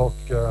på. Och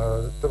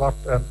det var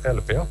en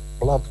LP,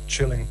 Blood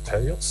Chilling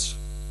Tales.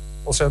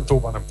 Och sen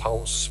tog man en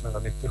paus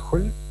mellan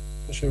 97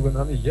 och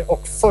 2009.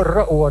 Och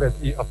förra året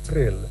i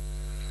april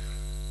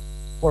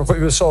var de på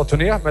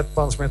USA-turné med ett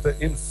band som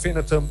heter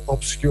Infinitum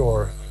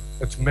Obscure.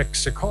 Ett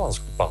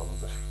mexikanskt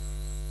band.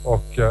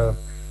 Och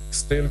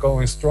Still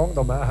Going Strong,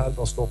 de är här,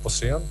 de står på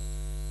scen.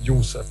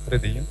 Josef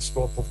Redin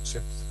står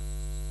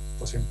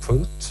på sin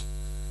pult.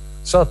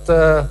 Så att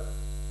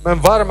med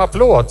en varm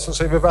applåd så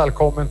säger vi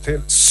välkommen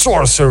till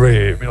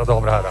Sorcery, mina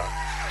damer och herrar.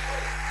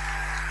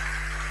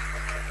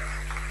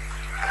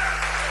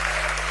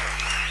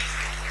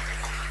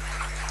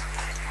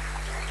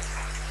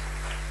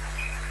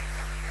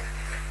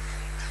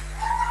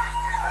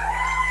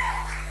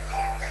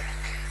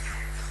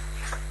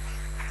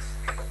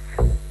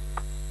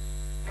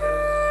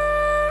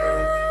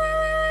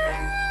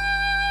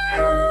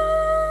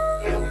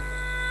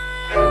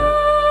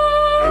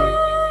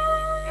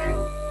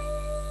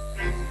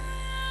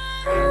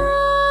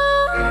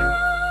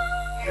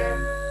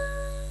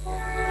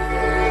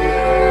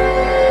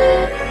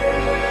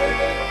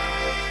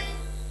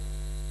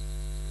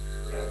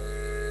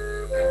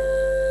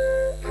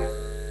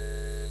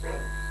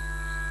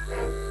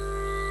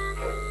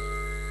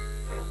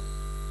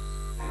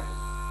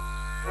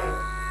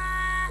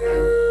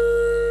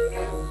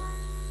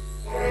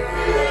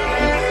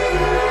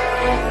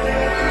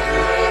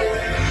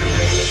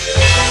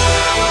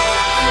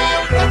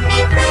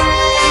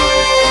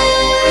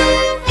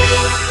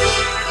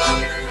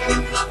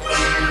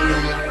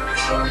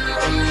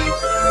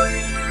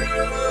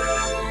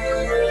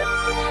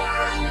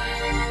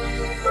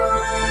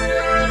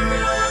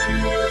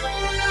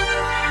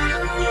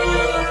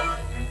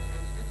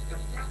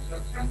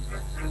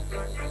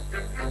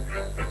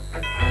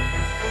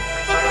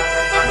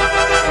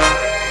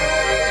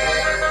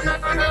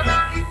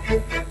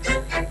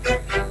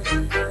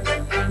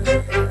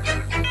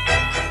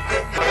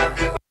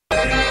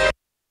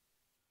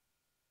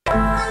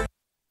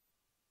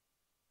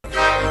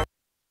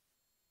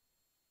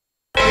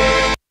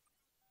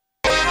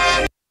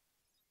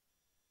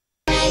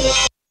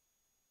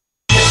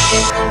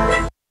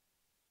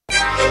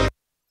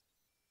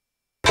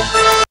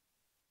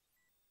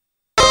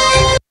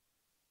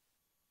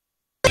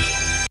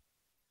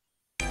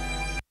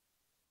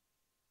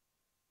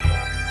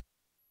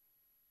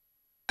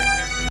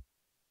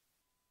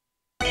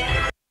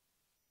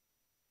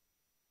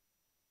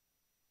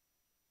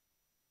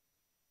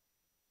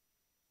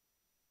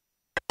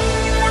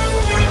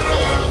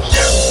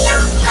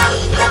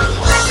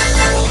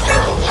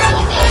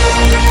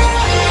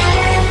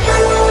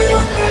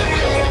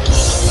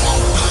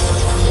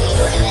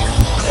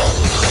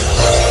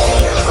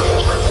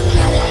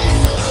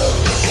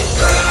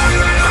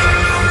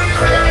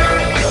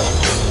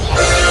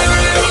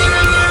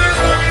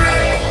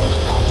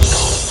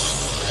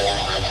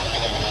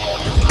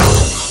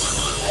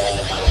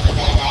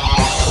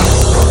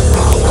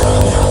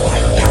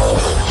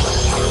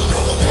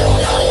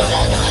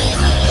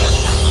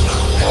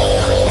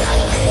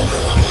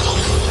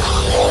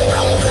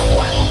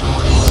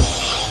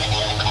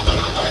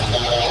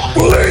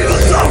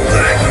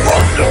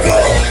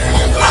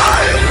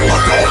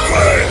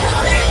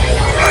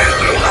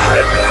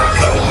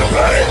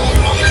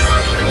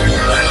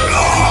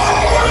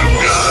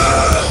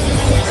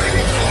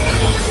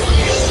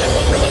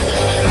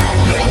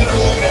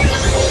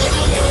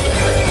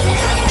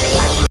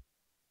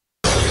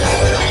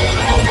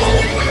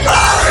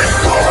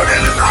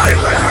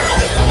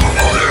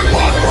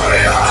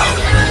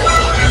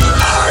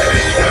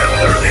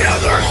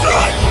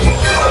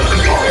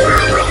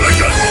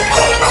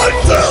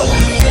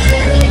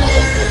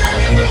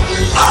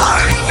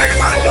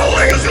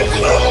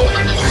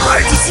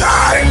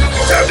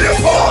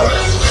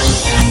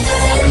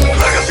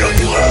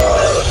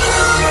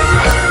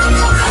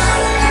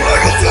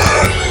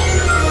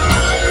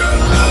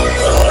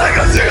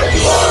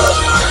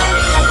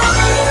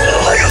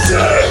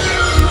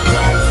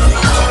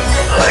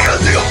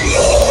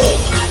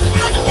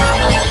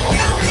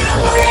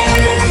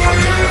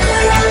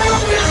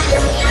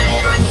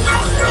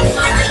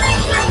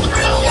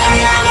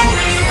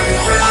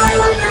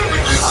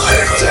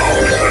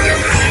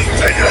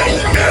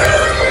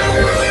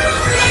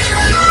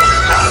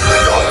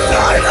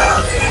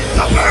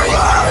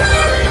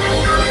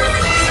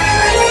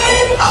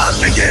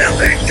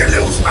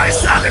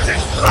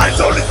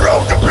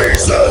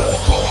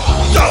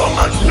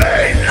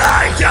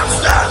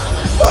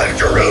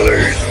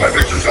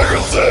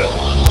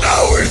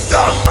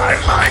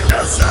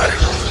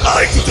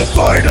 like to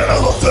define an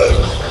elephant.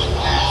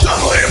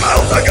 Suddenly him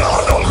out like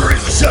God, all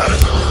grease the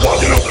shadows,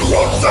 walking up the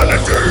road of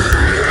sanity.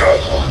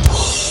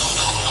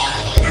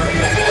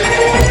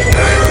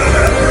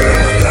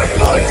 That's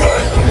my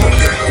kind.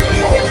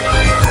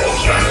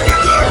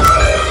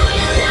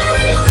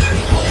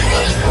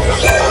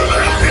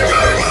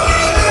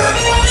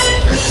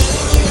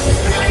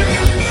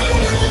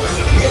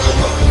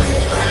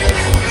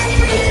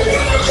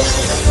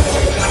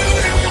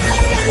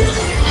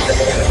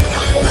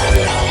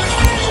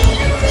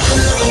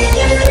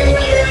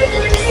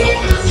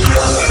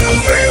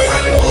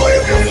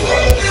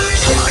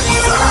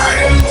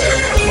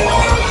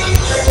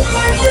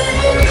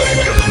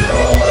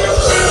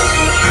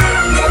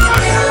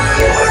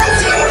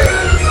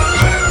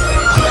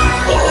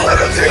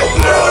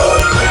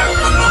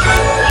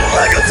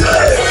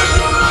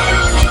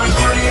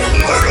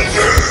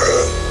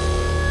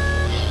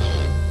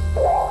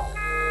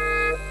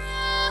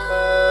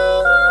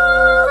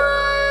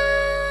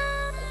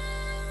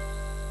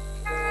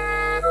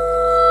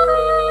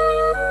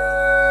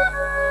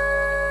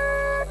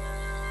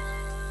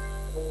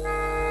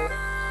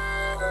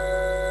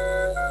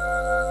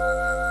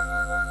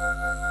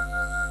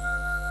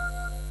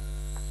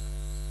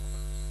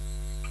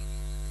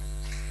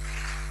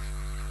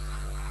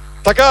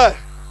 Tackar!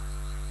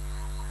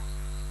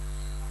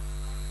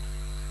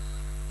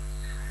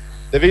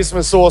 Det är vi som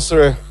är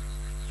Sorcery.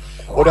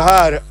 Och det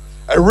här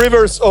är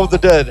Rivers of the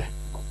Dead.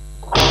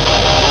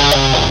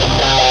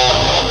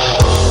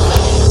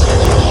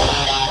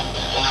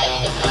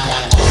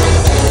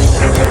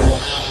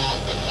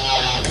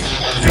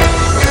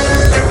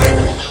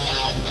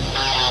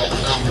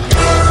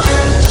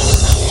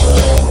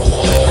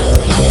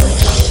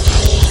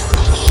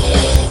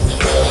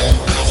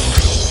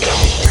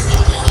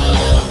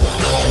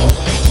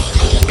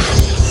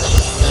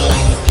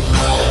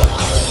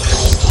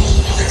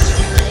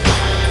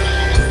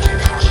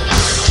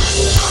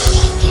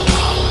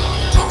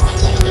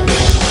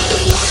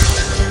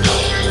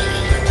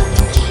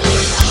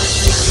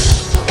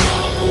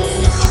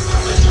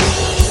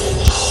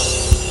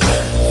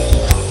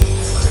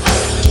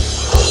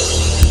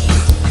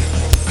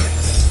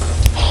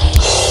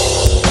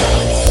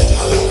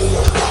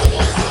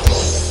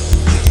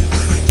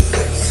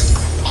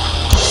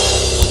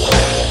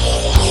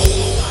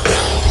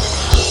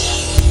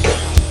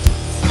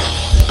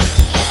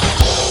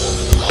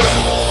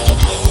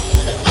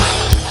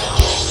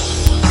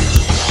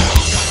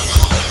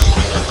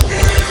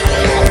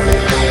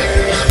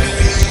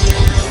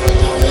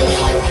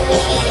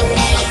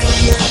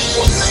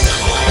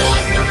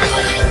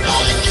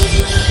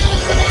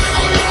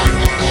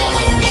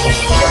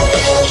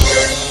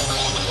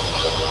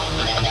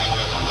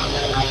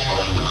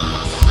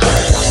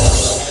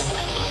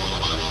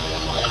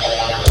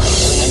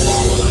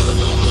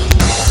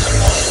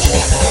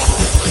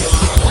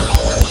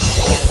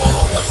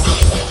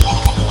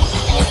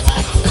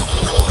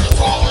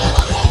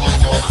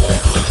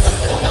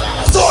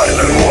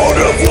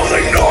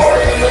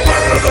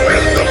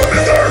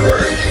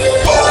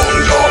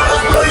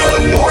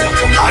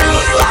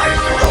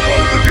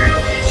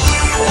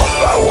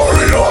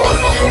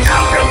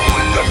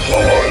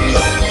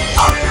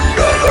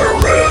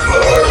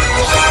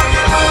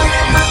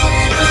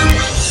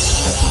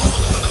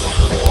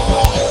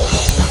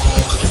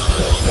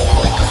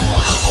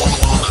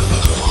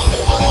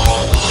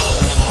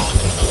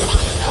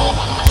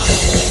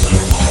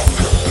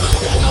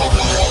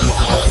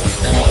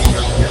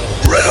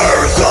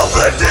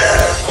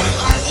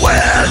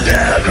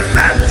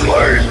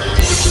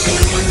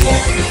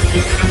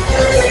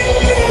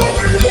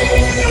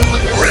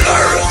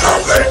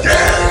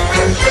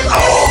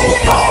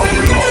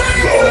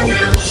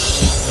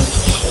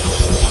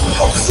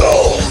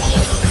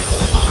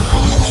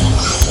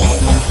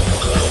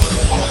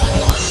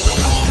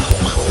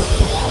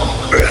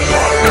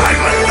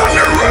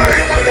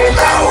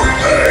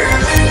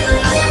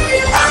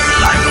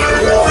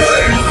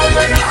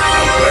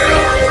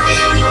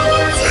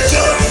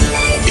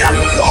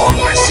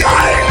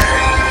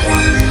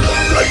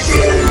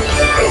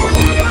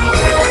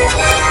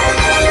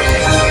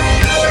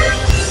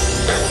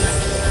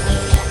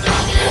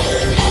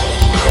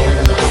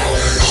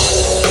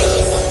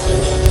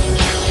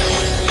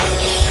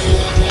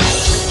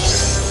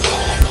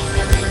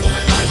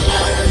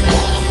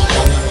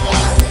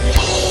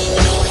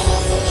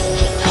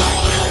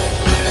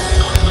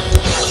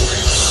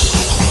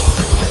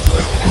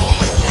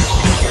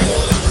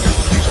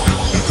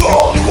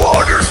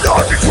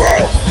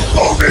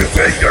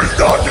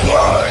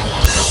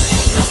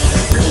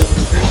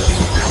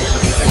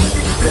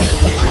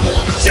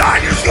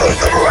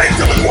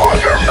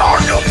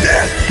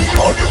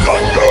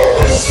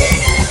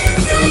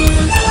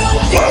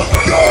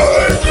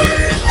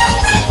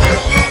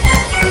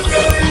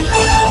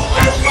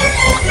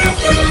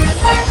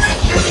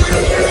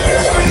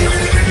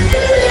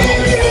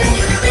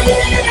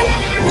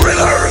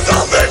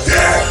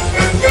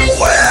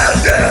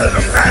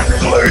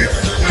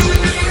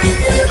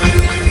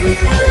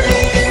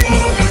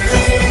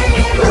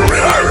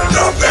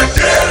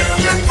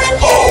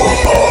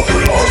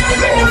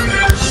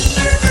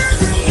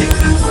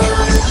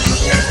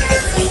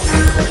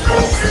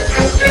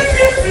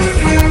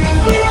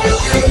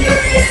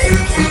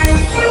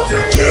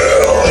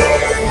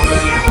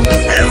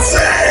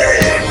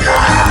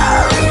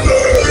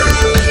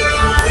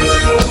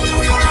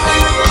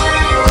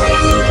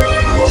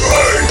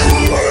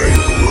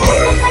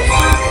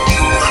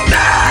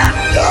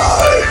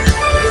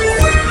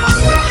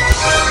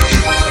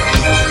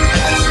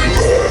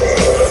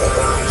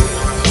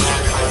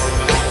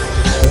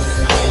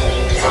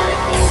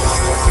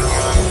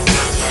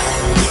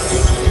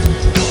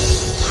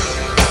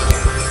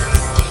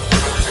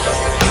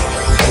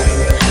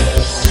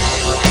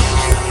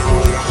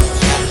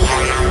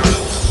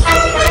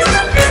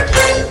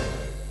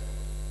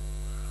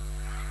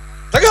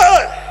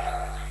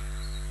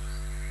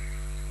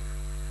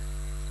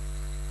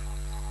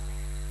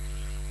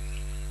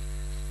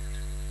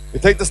 Vi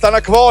tänkte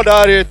stanna kvar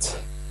där i ett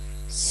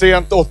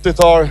sent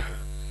 80-tal.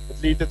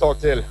 Ett litet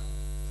tag till.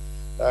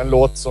 Det är en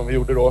låt som vi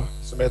gjorde då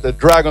som heter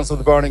Dragons of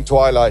the Burning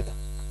Twilight.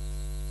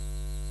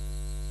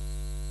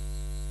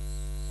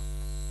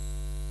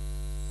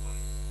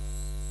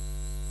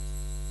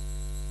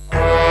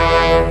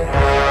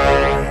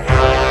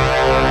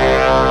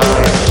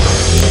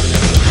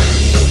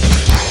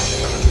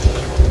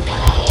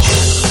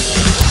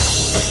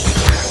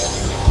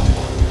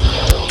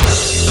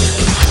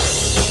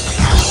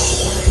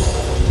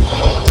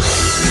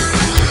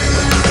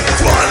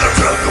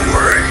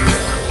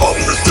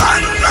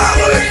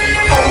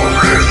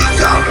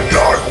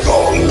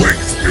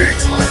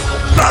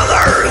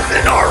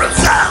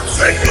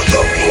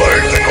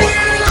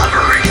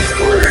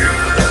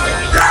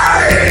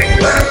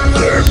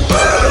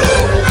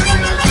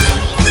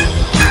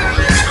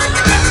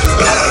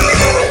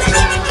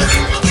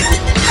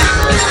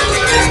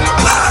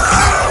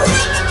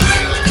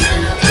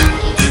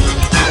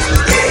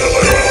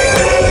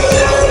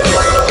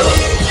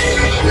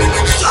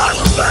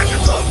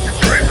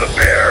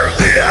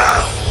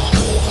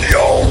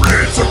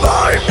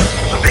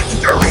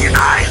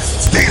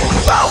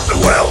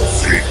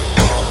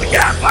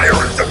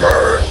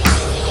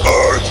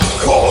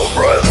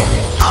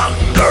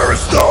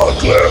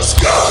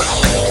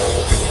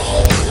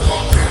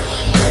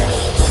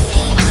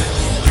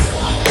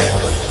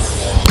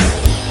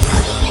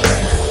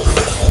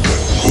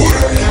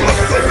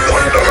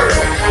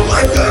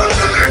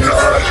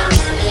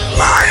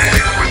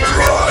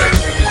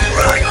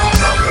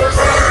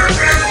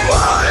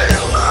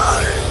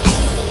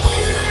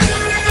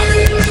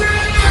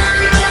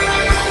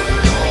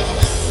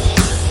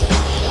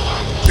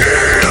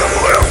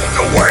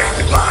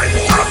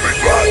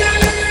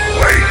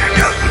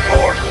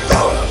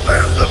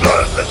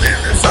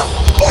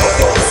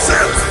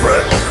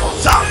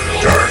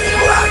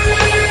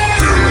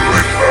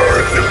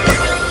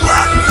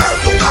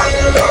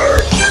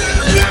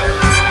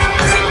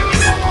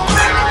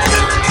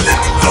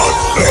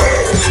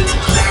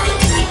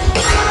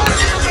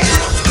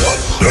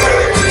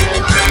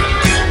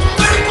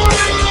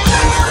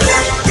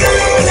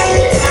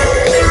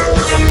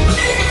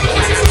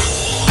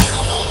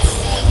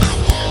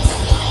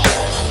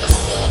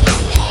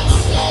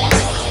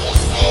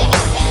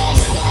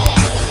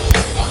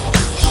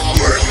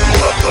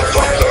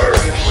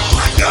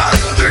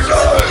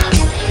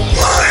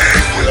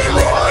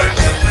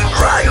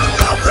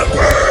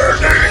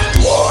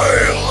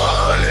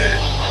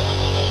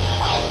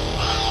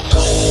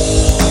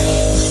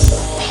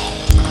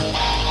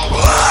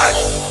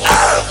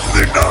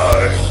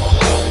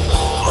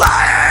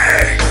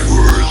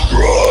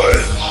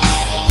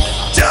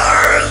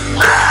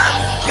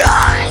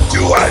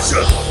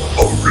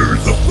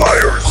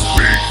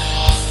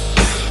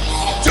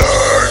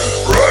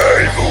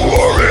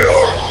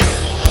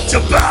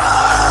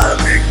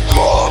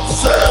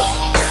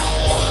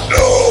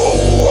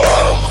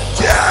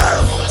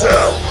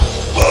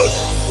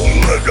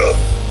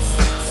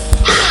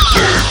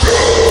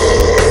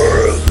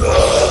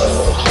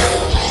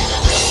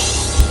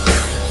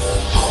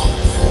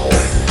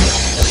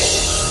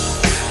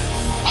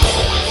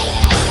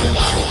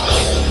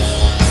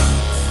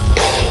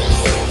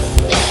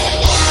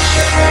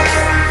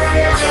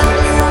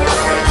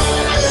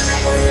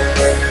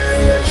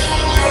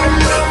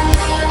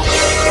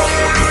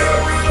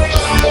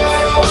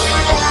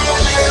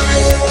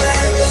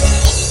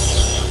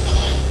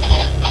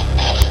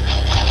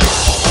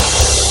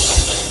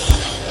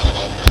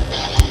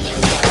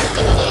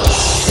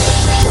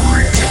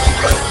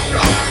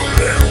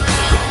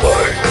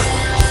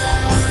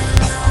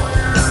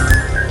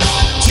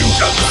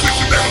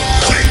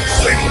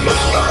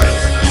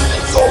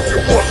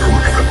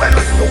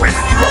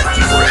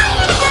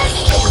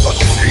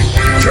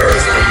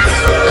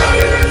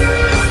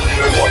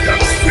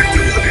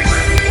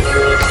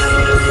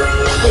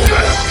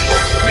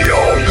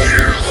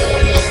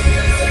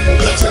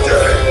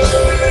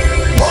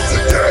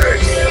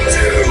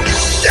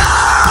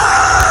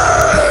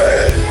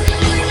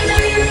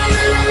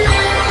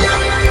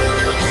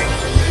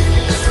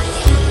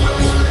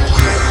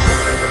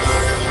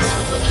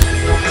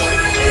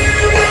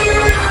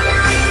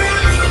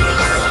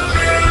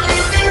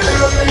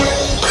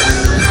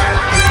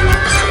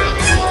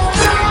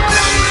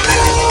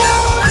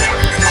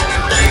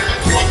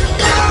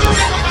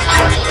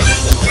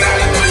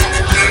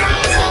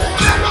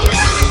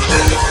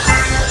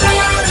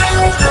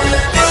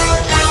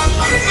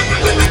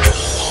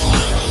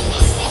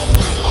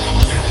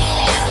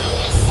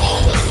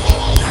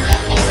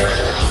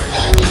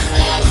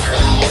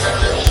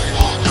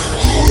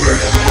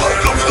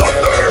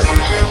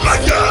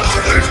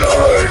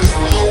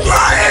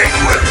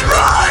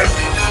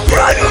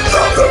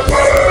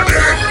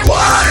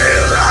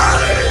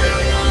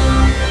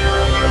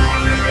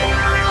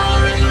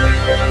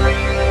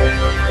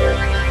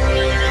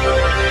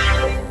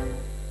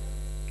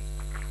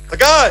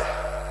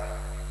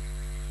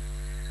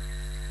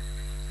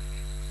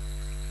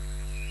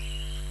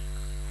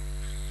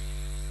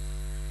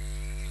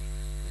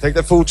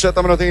 Tänkte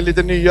fortsätta med någonting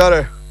lite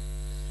nyare.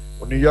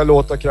 Och nya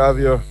låtar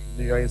kräver ju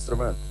nya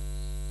instrument.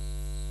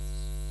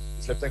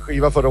 Vi släppte en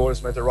skiva förra året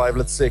som heter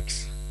Rival at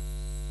 6.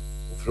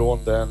 Och från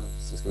den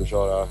så ska vi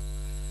köra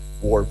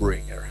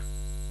Warbringer.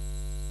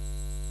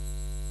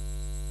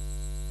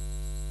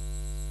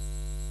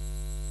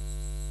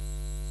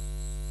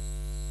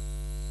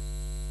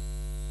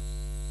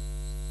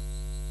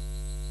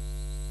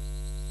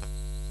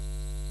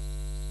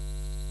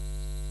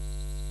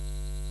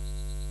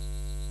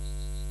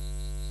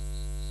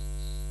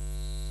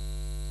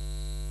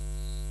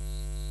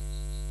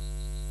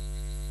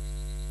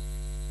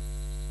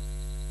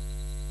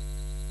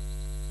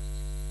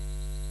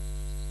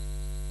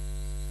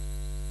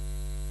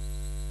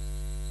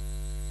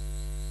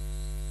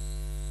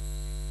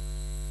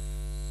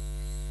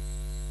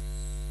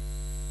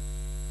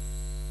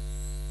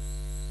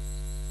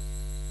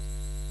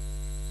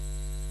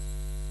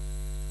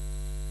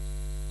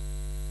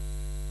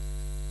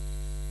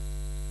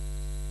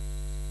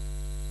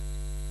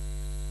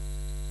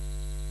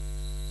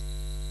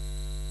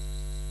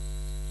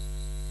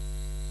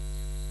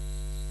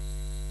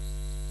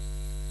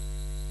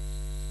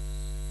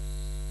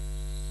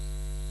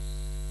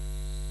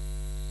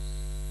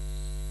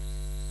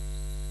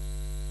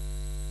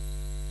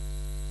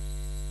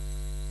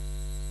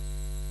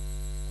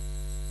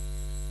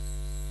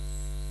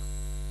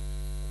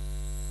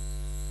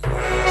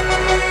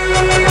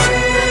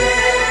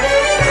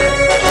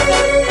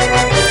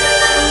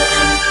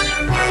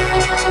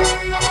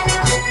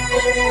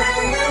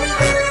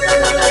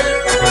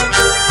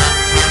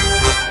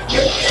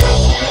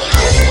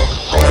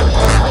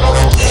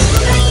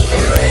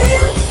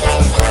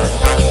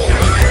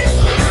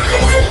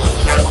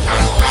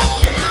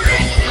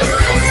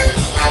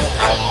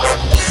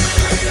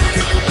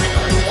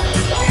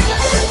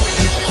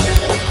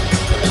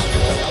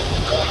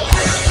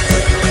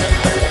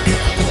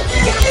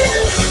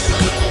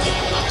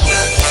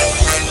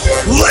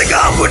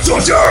 With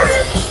torture,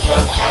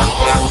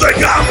 they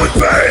come with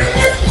pain.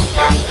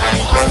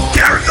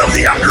 Carries of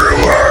the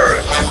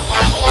underworld,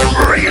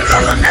 breathes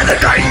on the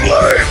netherdying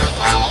blade.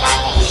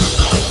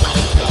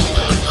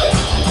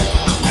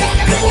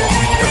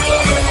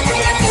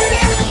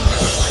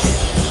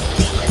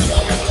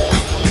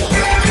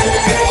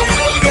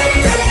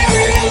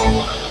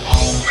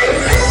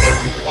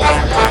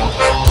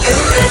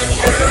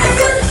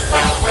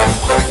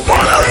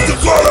 One else to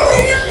follow,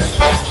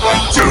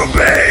 to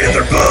obey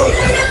their book.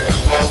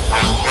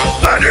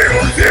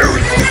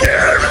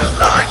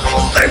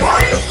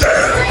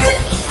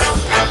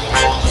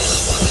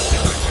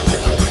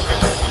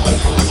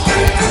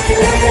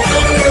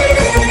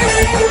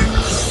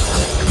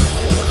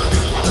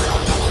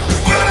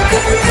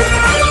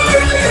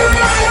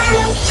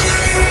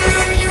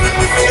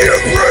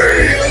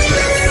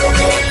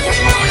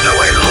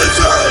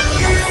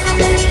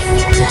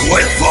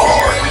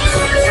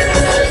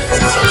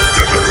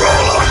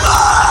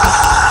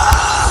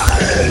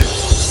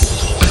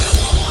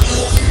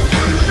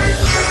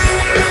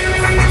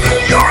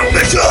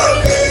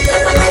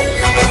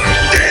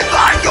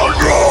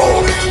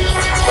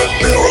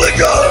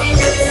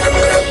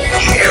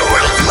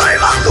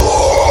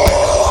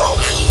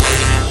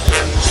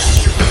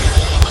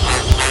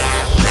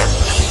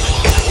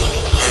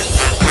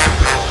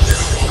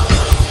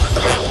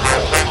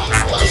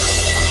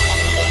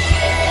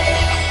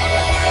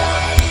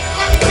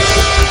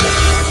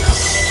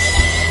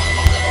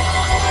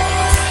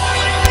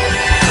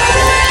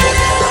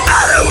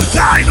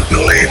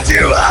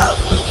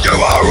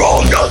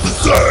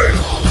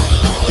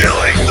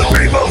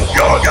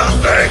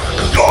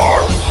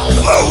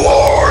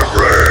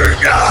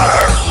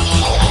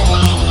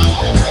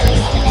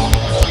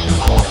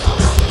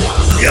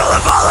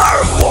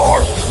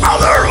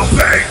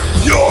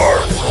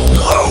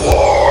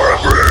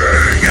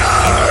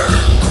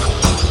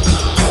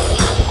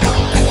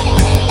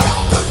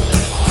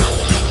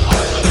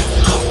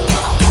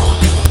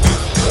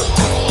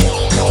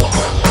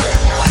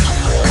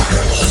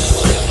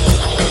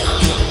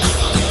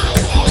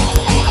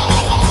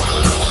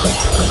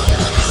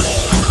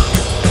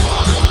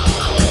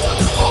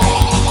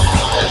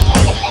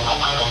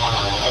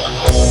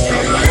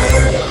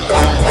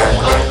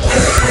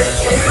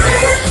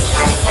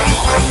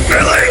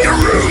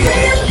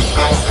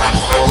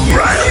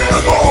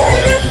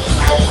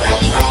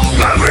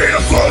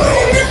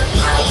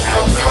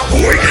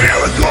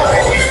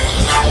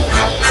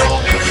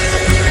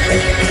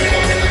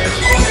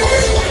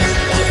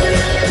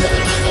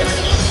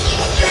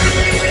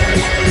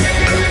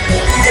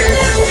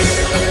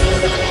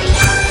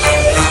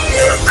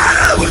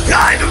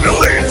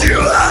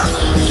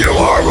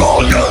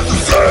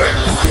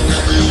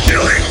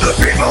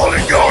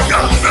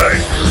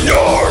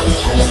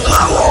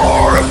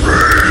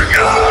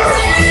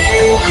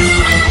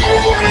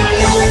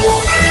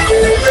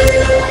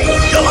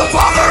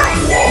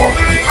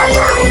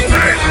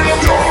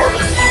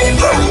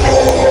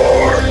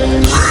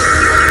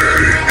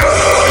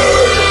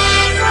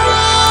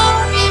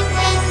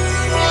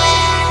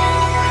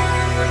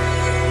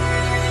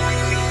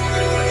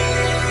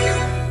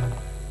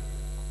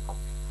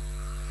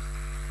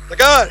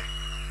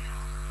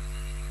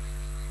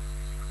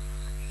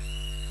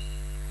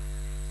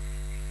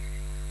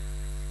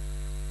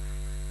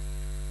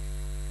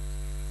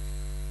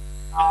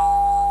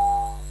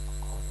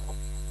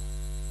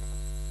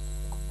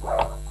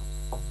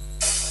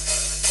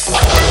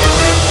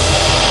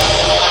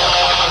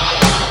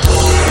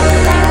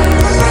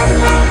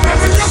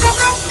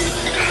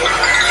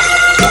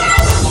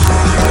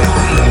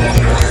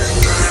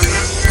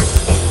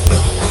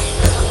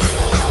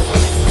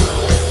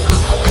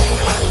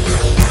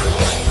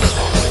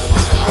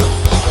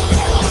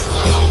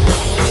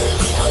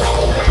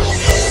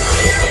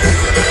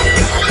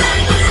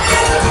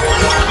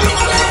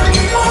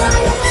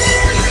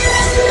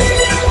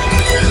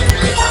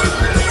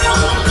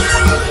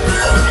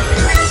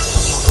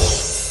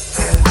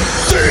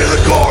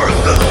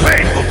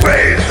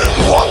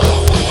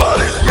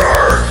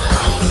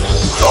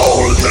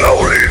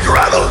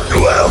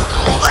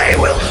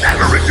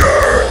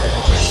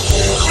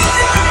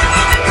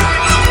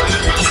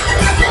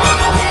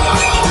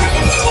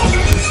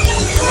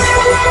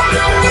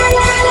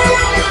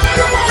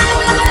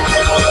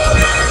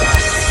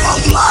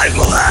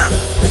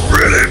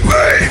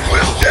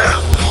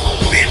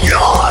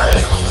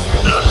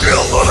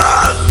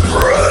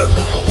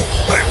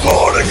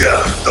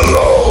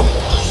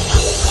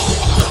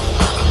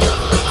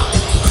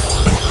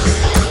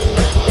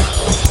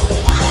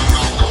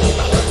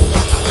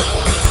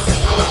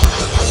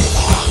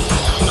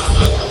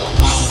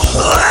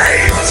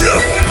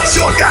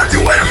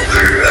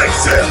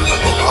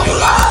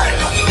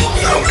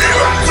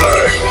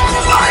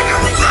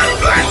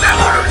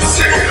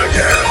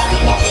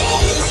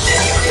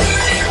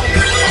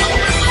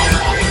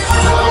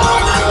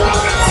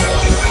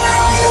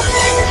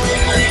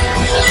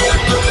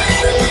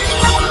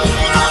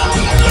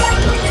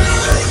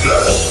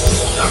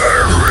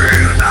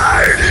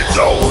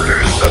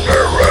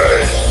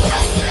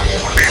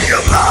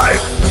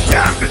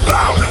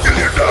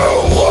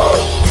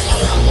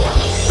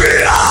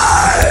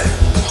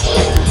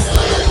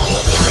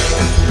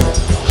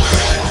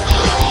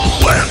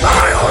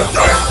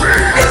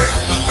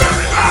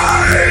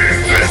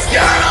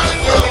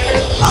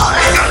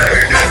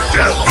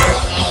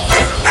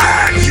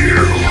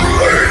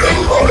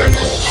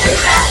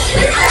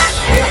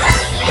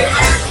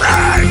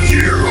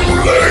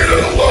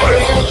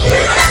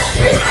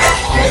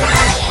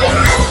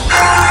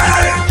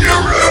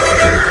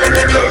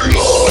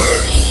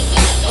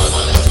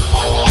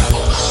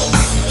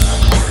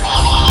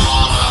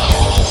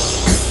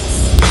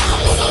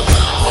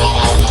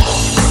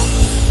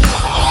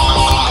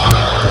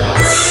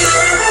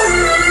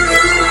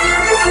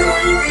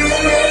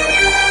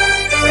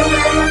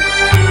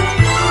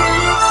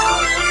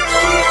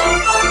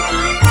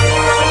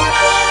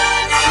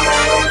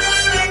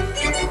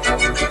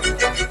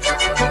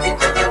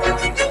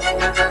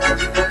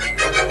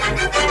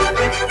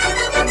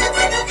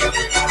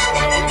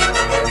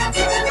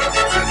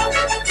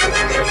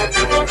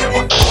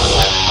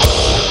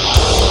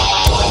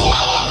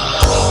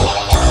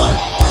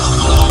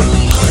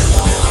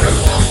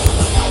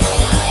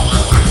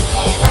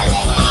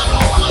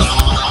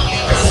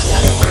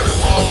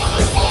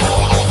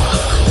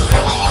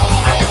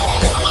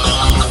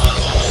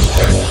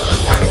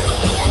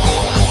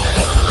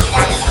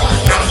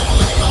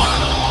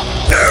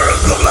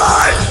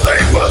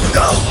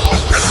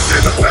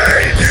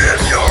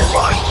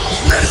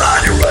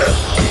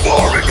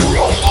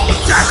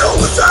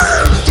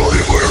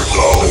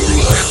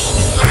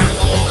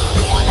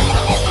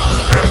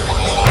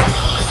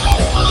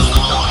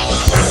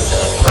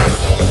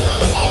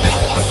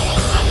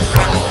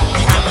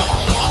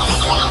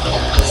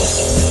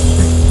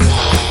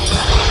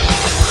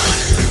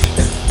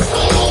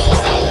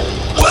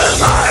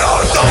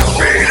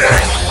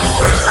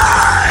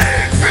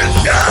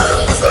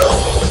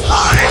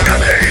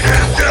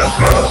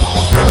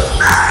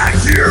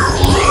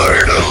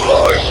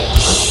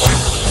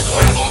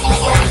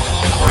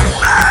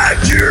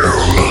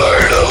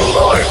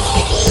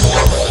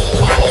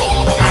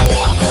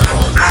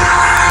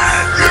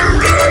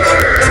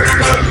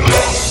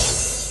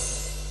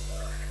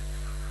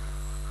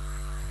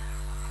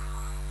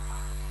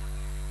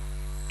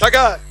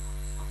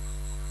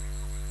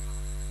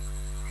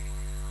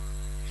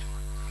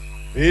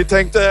 Vi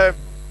tänkte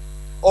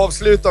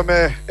avsluta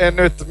med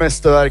ännu ett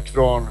mästerverk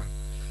från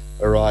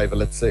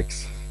Arrival at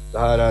 6. Det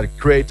här är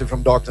Created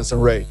from Darkness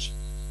and Rage.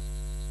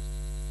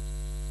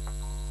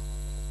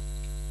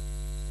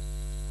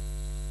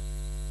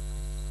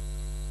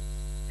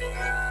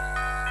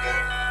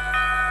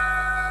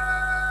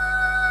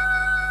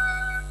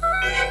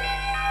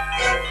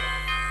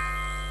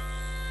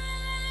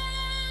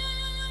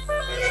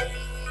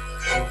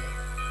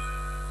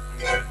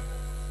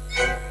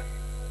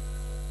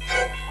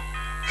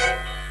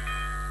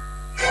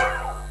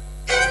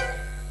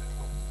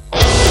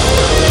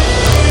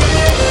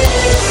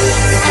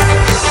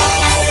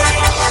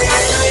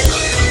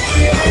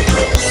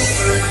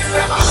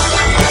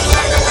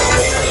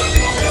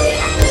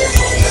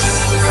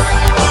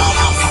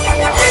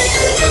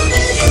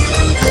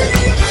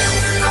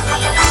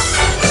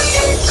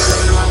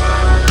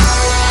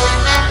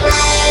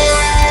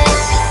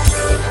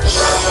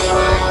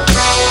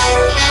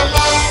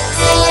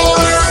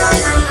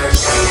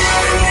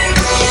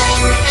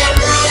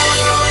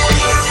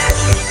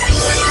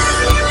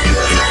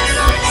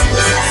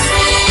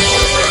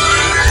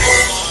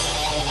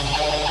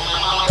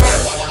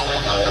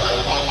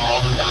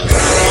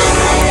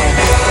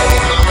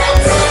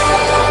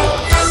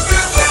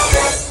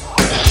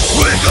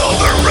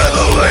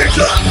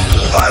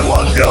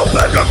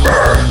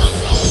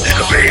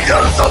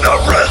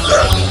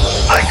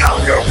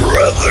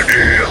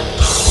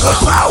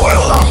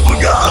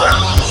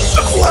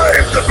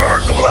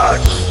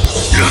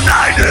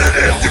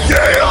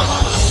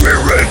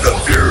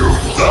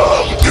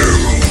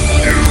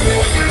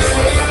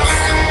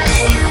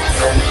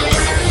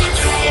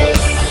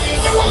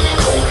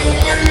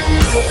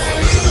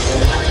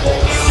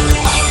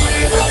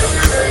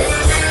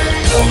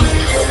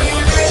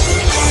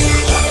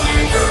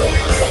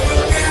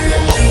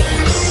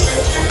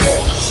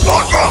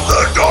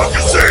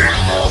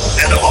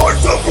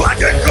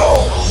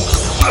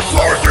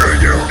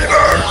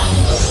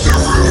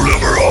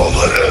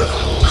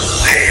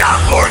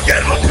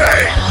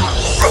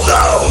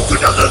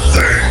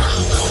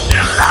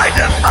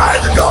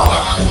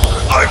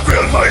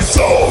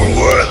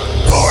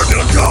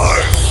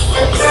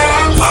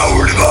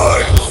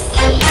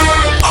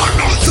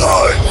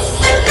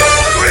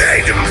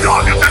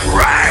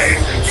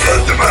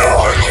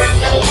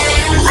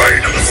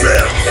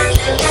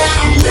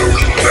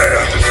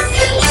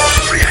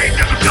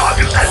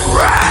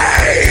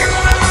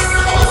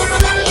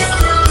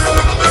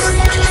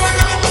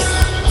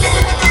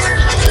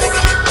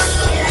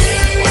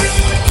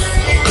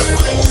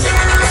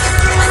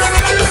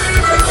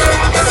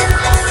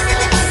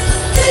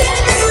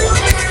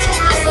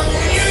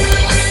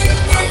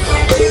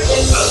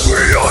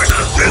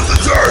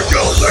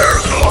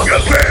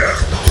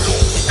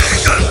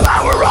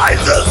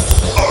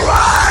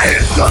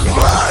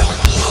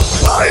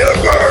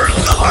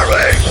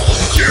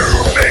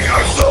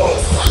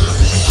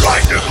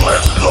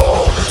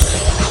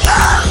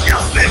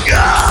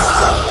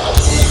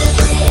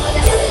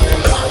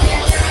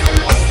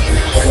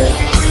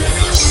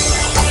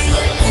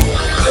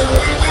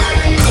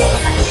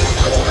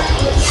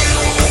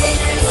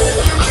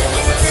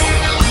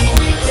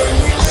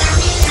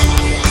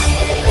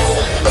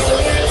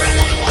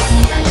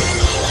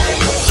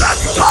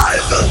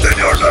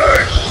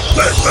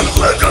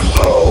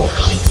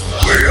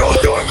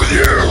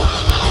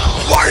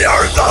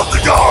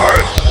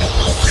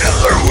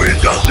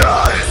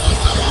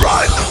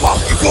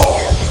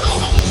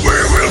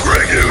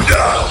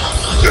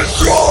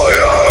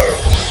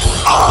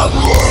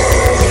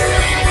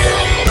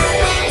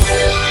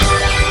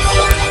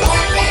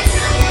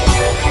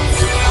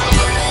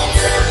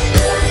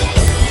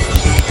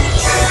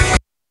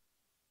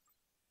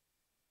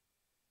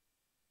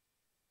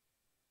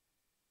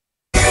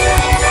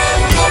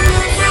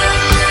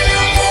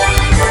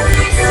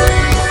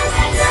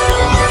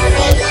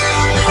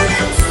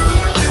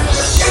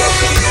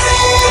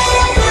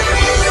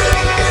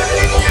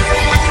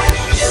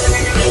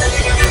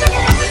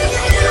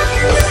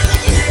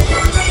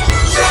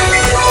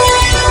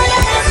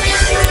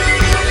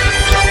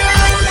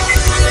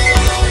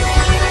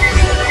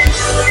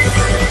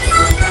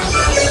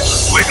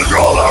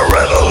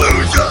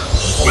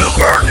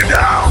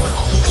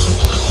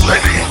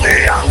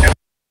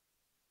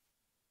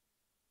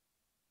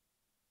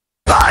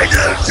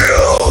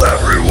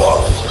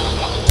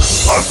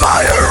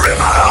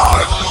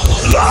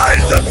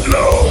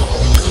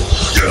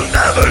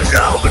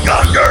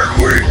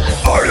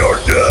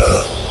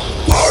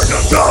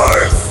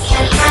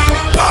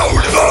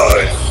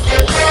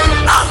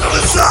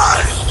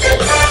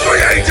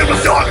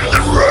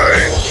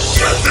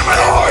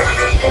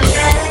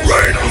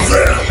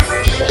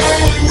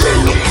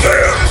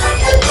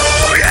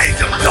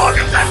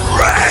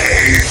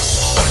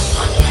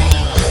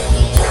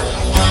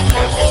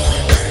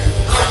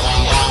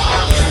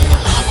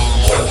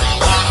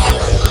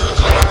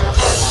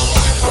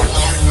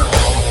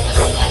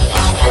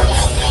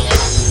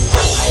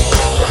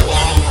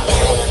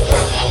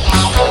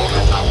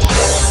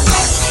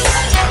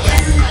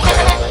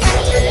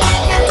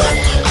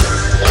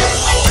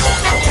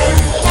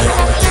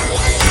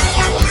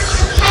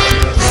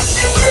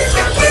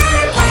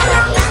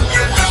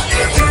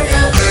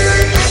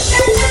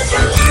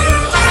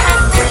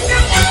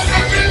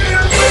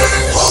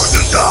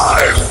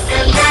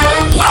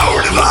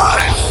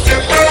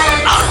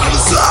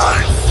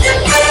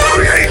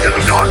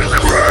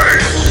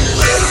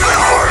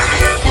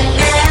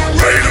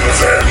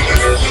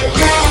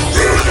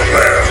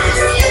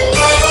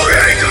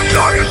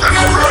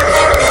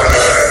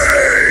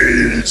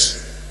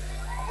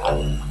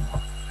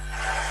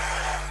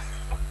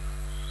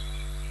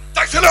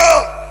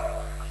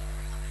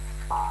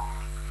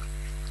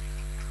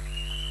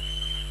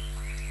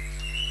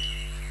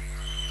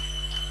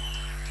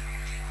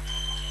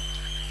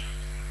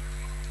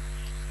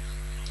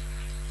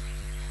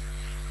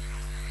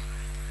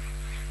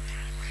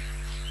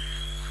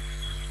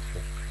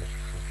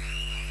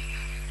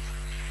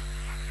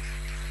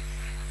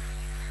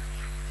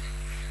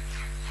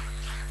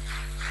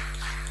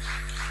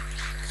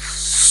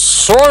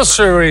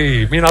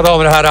 Sorcery, mina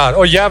damer och herrar.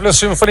 Och Gävle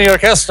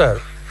Symfoniorkester.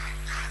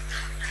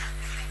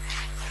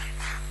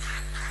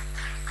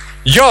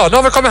 Ja, nu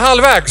har vi kommit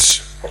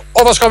halvvägs.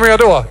 Och vad ska vi göra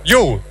då?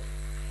 Jo,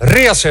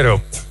 res er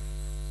upp.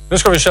 Nu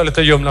ska vi köra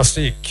lite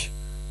gymnastik.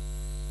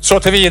 Så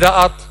tillvida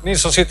att ni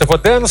som sitter på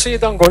den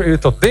sidan går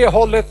ut åt det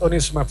hållet och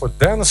ni som är på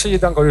den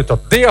sidan går ut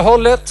åt det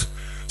hållet.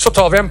 Så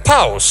tar vi en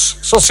paus.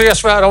 Så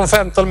ses vi här om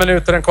 15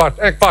 minuter, en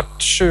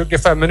kvart,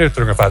 25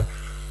 minuter ungefär.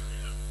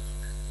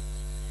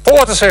 På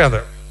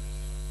återseende.